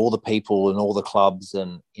I knew all the people and all the clubs,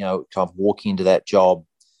 and, kind of walking into that job,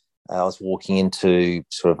 I was walking into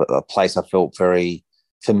sort of a place I felt very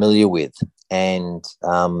familiar with. And,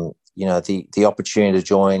 the opportunity to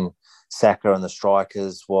join Saka and the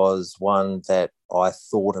Strikers was one that I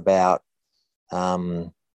thought about,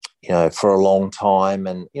 for a long time.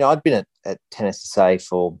 And, I'd been at Tennis SA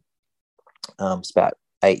for about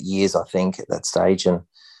 8 years, I think, at that stage.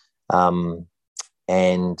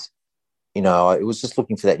 And I was just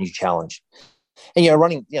looking for that new challenge. And,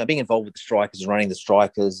 running, being involved with the Strikers and running the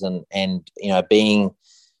Strikers and being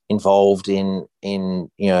involved in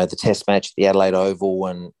the test match at the Adelaide Oval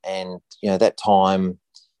and that time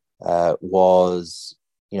was,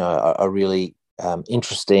 a really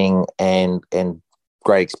interesting and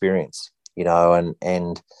great experience,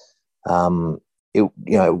 it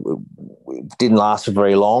didn't last for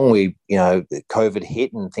very long. COVID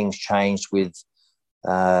hit and things changed with,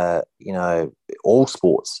 all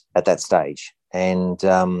sports at that stage. And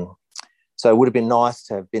so it would have been nice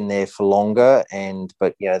to have been there for longer.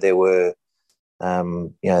 But there were,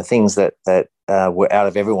 things that were out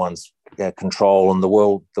of everyone's control, and the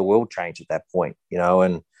world changed at that point,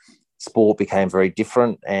 and sport became very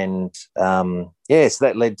different. And so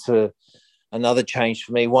that led to another change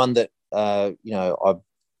for me, one that, I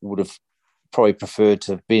would have probably preferred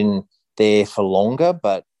to have been there for longer,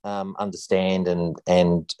 but understand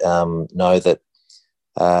and know that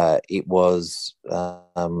it was,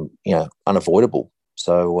 unavoidable.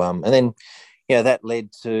 So, and then, that led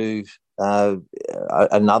to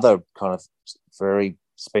another kind of very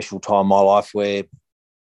special time in my life where,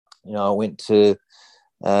 I went to,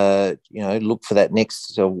 look for that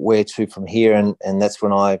next where to from here. And that's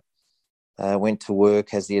when I went to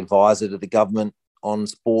work as the advisor to the government on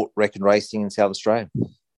sport, rec and racing in South Australia.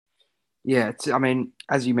 Yeah,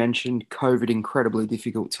 as you mentioned, COVID, incredibly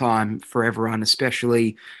difficult time for everyone,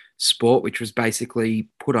 especially sport, which was basically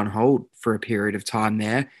put on hold for a period of time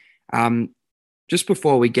there. Just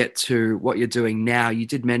before we get to what you're doing now, you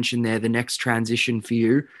did mention there the next transition for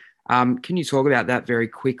you. Can you talk about that very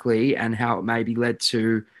quickly and how it maybe led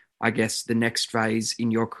to, I guess, the next phase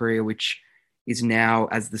in your career, which is now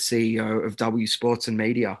as the CEO of W Sports and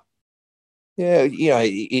Media? Yeah,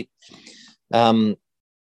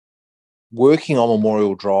 working on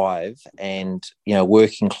Memorial Drive and,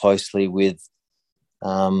 working closely with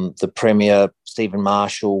the Premier, Stephen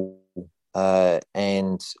Marshall,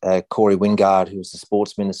 and Corey Wingard, who was the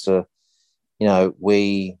sports minister,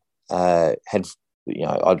 we had,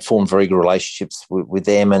 I'd formed very good relationships with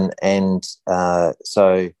them. And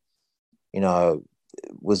so, it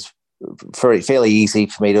was fairly easy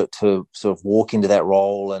for me to sort of walk into that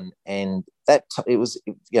role. And that it was,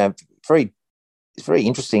 it's very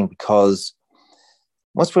interesting because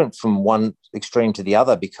once went from one extreme to the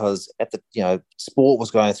other, because at the, sport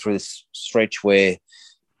was going through this stretch where,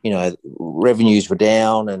 revenues were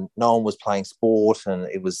down and no one was playing sport, and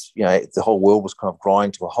it was, the whole world was kind of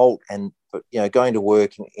grinding to a halt. But going to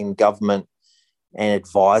work in government and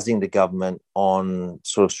advising the government on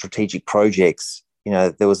sort of strategic projects,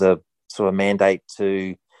 there was a sort of mandate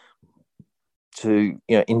to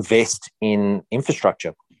invest in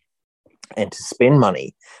infrastructure and to spend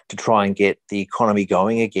money to try and get the economy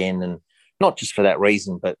going again. And not just for that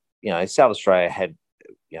reason, but, South Australia had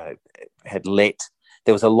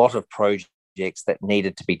there was a lot of projects that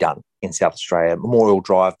needed to be done in South Australia, Memorial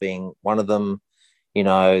Drive being one of them,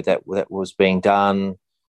 that was being done,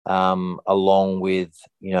 along with,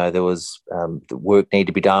 there was the work needed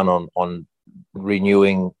to be done on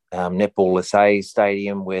renewing Netball SA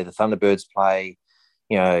Stadium where the Thunderbirds play,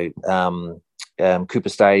 Cooper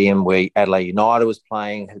Stadium where Adelaide United was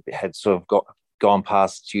playing had sort of gone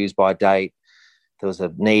past its use by date. There was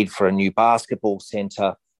a need for a new basketball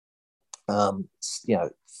centre.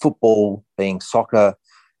 Football, being soccer,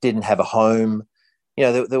 didn't have a home.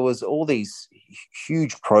 There was all these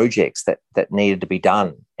huge projects that needed to be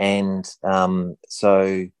done. And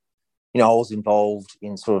so, I was involved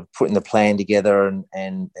in sort of putting the plan together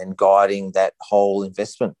and guiding that whole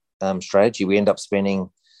investment strategy. We end up spending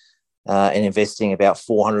and investing about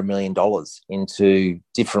 $400 million into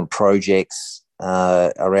different projects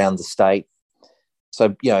around the state.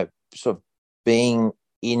 So, sort of being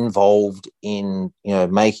involved in,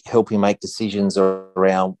 helping make decisions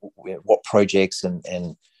around what projects and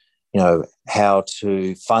how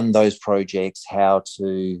to fund those projects, how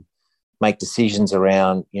to make decisions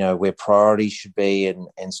around, where priorities should be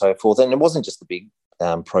and so forth. And it wasn't just the big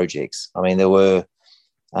projects. I mean, there were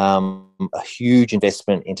a huge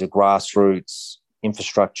investment into grassroots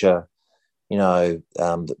infrastructure, the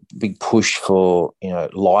big push for,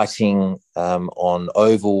 lighting on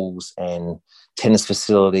ovals and tennis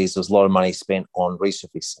facilities. There was a lot of money spent on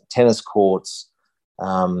resurfacing tennis courts,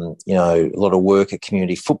 a lot of work at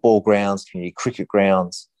community football grounds, community cricket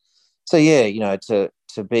grounds. So, to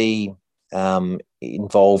be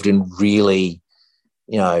involved in really,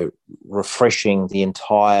 refreshing the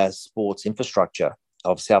entire sports infrastructure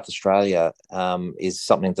of South Australia is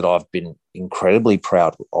something that I've been incredibly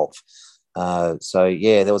proud of. I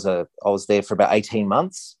was there for about 18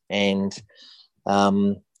 months and,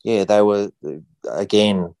 they were,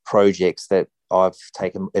 again, projects that I've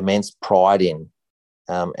taken immense pride in.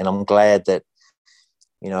 And I'm glad that,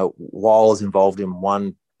 while I was involved in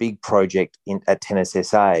one big project at Tennis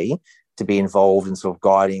SA, to be involved in sort of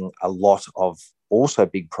guiding a lot of also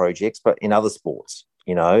big projects, but in other sports,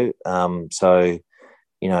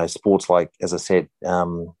 sports like, as I said,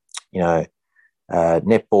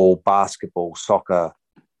 netball, basketball, soccer,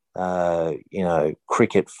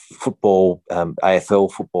 cricket, football,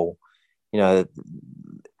 AFL football.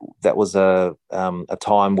 That was a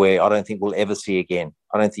time where I don't think we'll ever see again.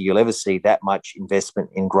 I don't think you'll ever see that much investment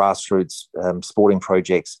in grassroots sporting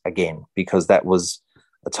projects again, because that was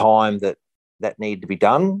a time that needed to be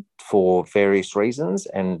done for various reasons,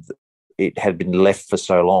 and it had been left for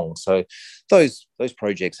so long. So those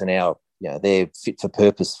projects are now, they're fit for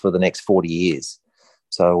purpose for the next 40 years.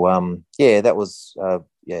 So that was a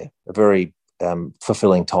very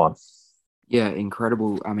fulfilling time. Yeah,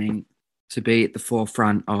 incredible. I mean, to be at the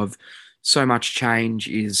forefront of so much change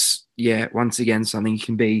is, once again, something you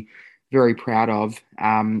can be very proud of.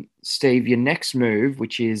 Steve, your next move,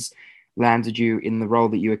 which is landed you in the role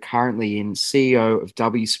that you are currently in, CEO of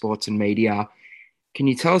W Sports and Media. Can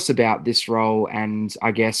you tell us about this role and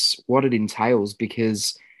I guess what it entails?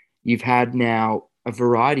 Because you've had now a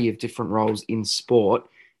variety of different roles in sport.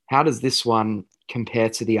 How does this one compare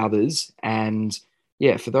to the others? And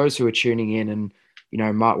for those who are tuning in and,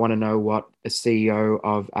 might want to know what a CEO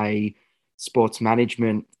of a sports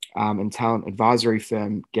management and talent advisory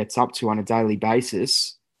firm gets up to on a daily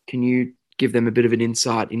basis, can you give them a bit of an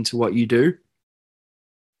insight into what you do?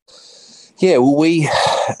 Yeah, well, we,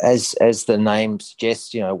 as the name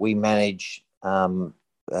suggests, we manage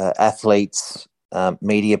athletes,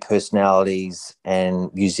 media personalities,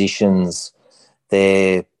 and musicians,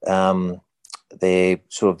 their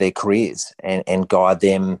sort of their careers, and guide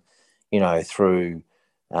them, through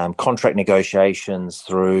contract negotiations,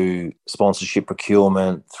 through sponsorship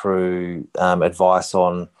procurement, through advice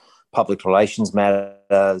on public relations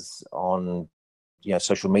matters, on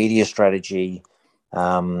social media strategy. We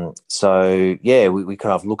kind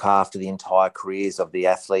of look after the entire careers of the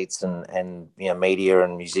athletes and media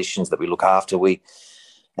and musicians that we look after.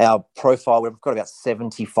 Our profile, we've got about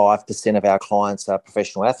 75% of our clients are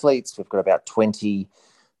professional athletes. We've got about 20%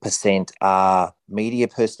 are media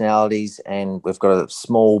personalities, and we've got a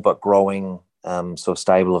small but growing sort of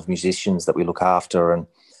stable of musicians that we look after. And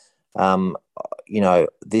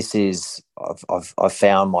this is I've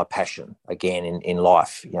found my passion again in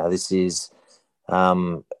life. This is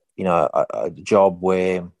a job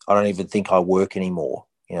where I don't even think I work anymore.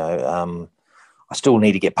 I still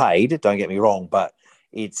need to get paid, don't get me wrong, but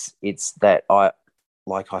it's that I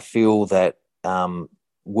feel that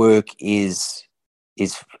work is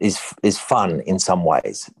fun in some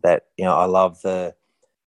ways. That I love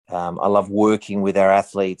working with our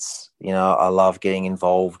athletes. I love getting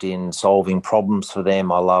involved in solving problems for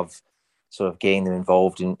them. I love sort of getting them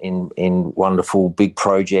involved in wonderful big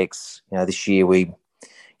projects. This year we've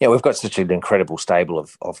got such an incredible stable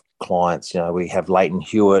of clients. We have Leighton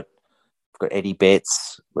Hewitt, we've got Eddie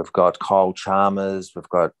Betts, we've got Kyle Chalmers, we've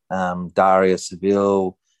got Daria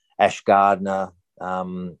Seville, Ash Gardner.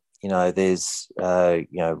 We've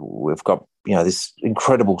got this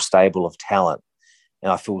incredible stable of talent,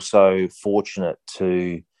 and I feel so fortunate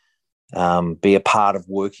to be a part of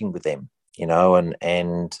working with them. It's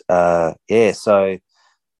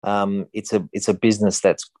a business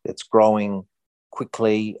that's growing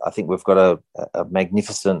quickly. I think we've got a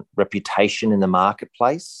magnificent reputation in the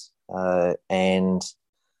marketplace, it's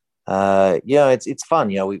fun.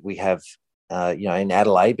 We have in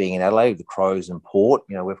Adelaide, being in Adelaide, the Crows and Port.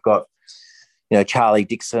 We've got Charlie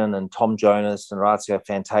Dixon and Tom Jonas and Ratio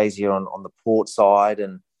Fantasia on the Port side,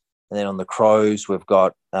 and then on the Crows we've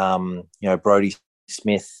got Brodie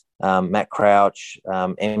Smith, Matt Crouch,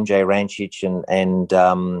 MJ Ranchich, and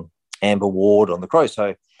Amber Ward on the Crows.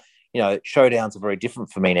 So, showdowns are very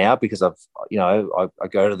different for me now because I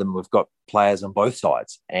go to them. We've got players on both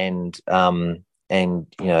sides, and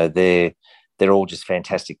they're all just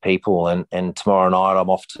fantastic people. And tomorrow night I'm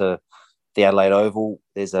off to the Adelaide Oval.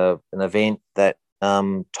 There's an event that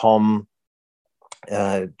Tom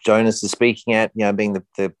Jonas is speaking at, being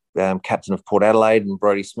the captain of Port Adelaide, and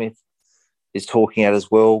Brodie Smith is talking at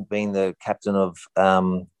as well, being the captain of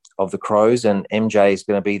the Crows, and MJ is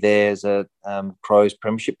going to be there as a Crows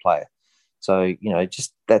premiership player. So,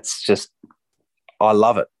 I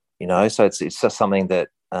love it, so it's just something that,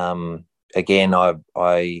 again, I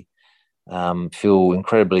feel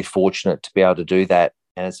incredibly fortunate to be able to do that.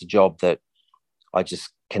 And it's a job that I just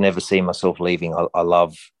can never see myself leaving. I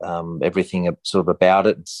love everything sort of about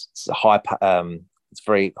it. It's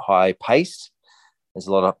very high paced. There's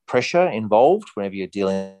a lot of pressure involved whenever you're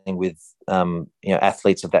dealing with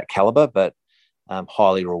athletes of that caliber, but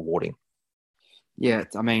highly rewarding. Yeah,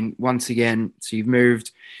 I mean, once again, so you've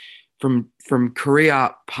moved from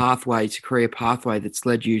career pathway to career pathway that's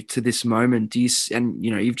led you to this moment.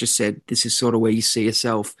 You've just said this is sort of where you see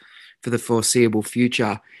yourself for the foreseeable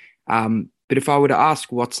future. But if I were to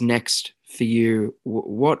ask what's next for you,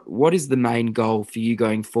 what is the main goal for you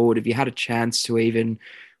going forward? Have you had a chance to even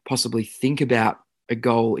possibly think about a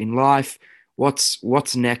goal in life?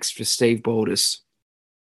 What's next for Steve Baldas?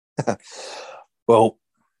 Well,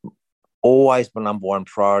 always my number one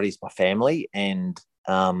priority is my family, and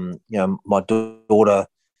my daughter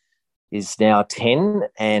is now 10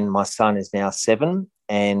 and my son is now 7,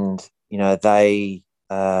 and they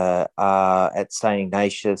are at St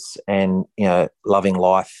Ignatius and, loving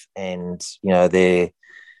life, and, they're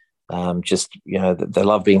just, they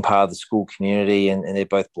love being part of the school community, and they're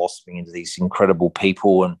both blossoming into these incredible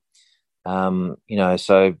people. And,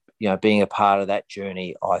 so, being a part of that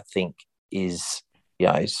journey, I think is,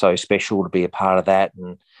 so special to be a part of that.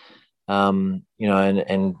 And,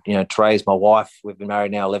 Teresa's my wife. We've been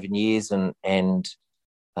married now 11 years, and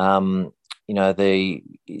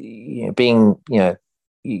being,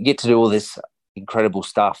 you get to do all this incredible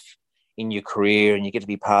stuff in your career, and you get to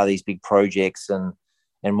be part of these big projects and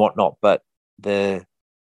whatnot. But the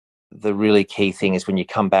really key thing is when you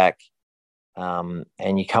come back, and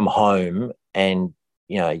you come home, and,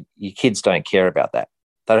 your kids don't care about that.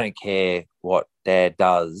 They don't care what dad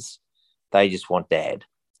does. They just want dad,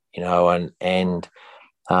 and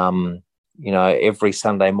every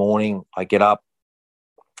Sunday morning I get up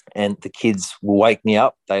and the kids will wake me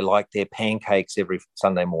up. They like their pancakes every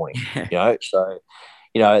Sunday morning, so,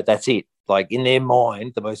 that's it. Like, in their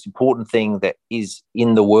mind, the most important thing that is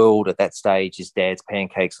in the world at that stage is dad's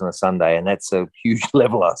pancakes on a Sunday, and that's a huge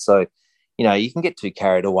leveler. So, you can get too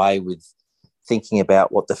carried away with thinking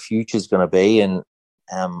about what the future is going to be. And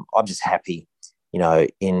I'm just happy,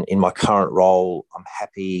 in my current role. I'm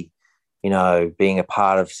happy, being a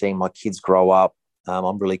part of seeing my kids grow up.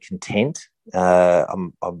 I'm really content.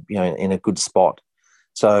 I'm in a good spot.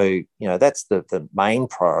 So, that's the main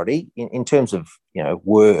priority in terms of,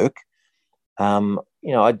 work. I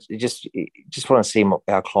just want to see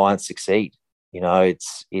our clients succeed.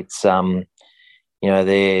 It's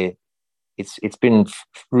been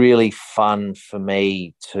really fun for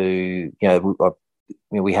me to,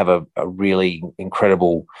 we have a really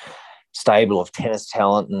incredible stable of tennis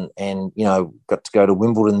talent, and got to go to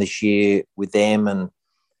Wimbledon this year with them. And,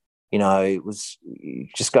 it was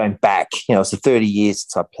just going back, it's the 30 years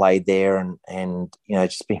since I played there, and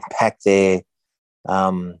just being back there,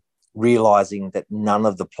 realising that none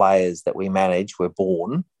of the players that we manage were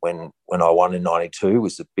born when I won in 92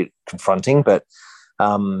 was a bit confronting. But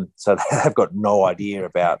so they've got no idea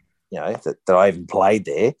about, that I even played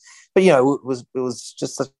there. But, it was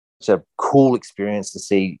just such a cool experience to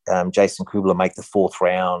see Jason Kubler make the fourth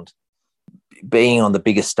round, being on the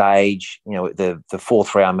biggest stage. The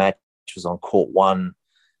fourth round match was on court one,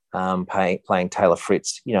 playing Taylor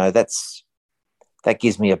Fritz. That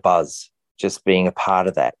gives me a buzz, just being a part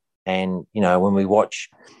of that. And, when we watch,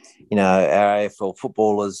 our AFL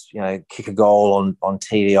footballers, kick a goal on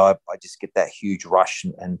TV, I just get that huge rush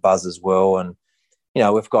and buzz as well. And,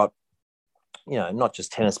 we've got, not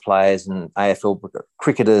just tennis players and AFL, we've got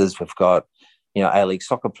cricketers, we've got, A-League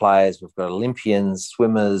soccer players, we've got Olympians,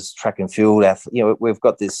 swimmers, track and field athletes. We've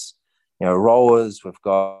got this, rowers, we've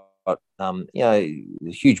got,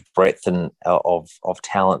 huge breadth of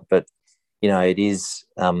talent. But, it is,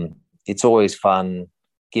 it's always fun,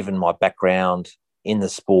 given my background in the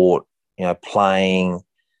sport, playing,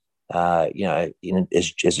 as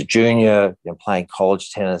a junior, playing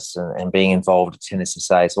college tennis and being involved at Tennis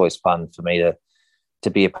SA. It's always fun for me to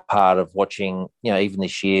be a part of watching, even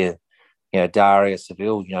this year, Daria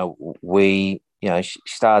Seville, she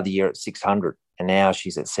started the year at 600 and now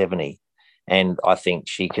she's at 70. And I think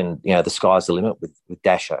she can, the sky's the limit with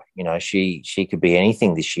Dasha. She could be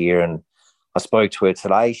anything this year. And I spoke to her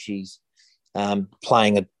today. She's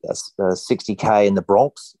playing a 60K in the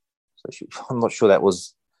Bronx. So I'm not sure that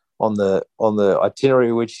was on the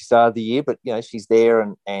itinerary when she started the year, but she's there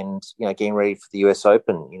and getting ready for the US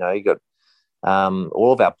Open. You got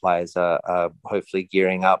all of our players are hopefully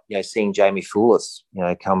gearing up. Seeing Jamie Foulis,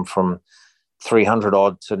 come from 300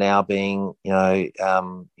 odd to now being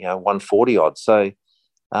 140 odd. So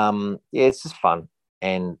it's just fun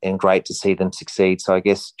and great to see them succeed. So I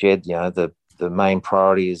guess, Jed, the main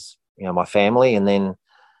priority is my family, and then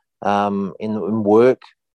in work,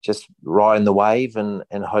 just riding the wave and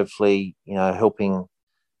hopefully helping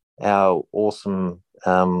our awesome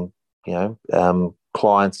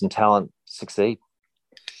clients and talent succeed.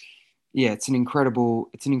 Yeah, it's an incredible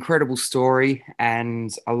story,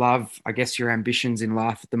 and I love, I guess, your ambitions in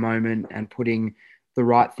life at the moment and putting the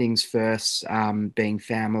right things first, being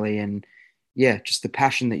family, and just the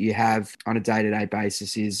passion that you have on a day-to-day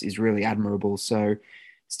basis is really admirable. So,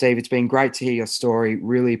 Steve, it's been great to hear your story.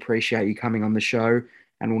 Really appreciate you coming on the show,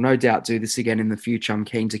 and we'll no doubt do this again in the future. I'm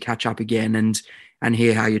keen to catch up again and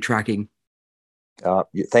hear how you're tracking.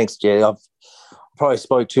 Thanks, Jed. I've probably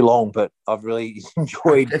spoke too long, but I've really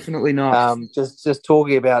enjoyed definitely not just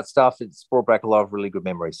talking about stuff. It's brought back a lot of really good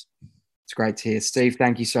memories. It's great to hear. Steve,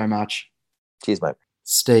 thank you so much. Cheers, mate.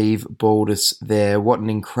 Steve Baldas there. What an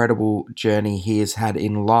incredible journey he has had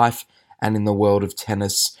in life and in the world of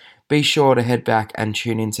tennis, be sure to head back and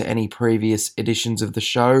tune into any previous editions of the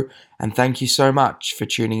show. And thank you so much for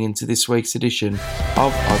tuning into this week's edition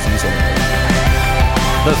of Aussies Only.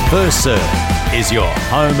 The First Serve is your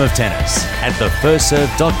home of tennis at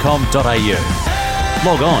thefirstserve.com.au.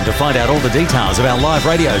 Log on to find out all the details of our live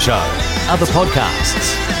radio show, other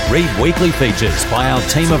podcasts, read weekly features by our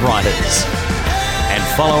team of writers, and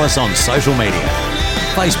follow us on social media,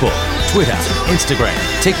 Facebook, Twitter, Instagram,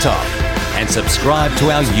 TikTok, and subscribe to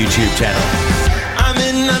our YouTube channel. I'm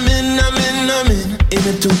in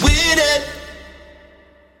it to win it.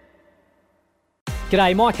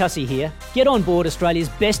 G'day, Mike Hussey here. Get on board Australia's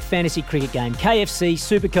best fantasy cricket game, KFC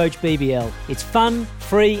Supercoach BBL. It's fun,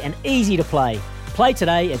 free and easy to play. Play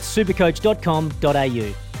today at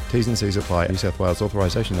supercoach.com.au. T's and C's apply. New South Wales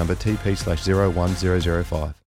authorisation number TP/01005.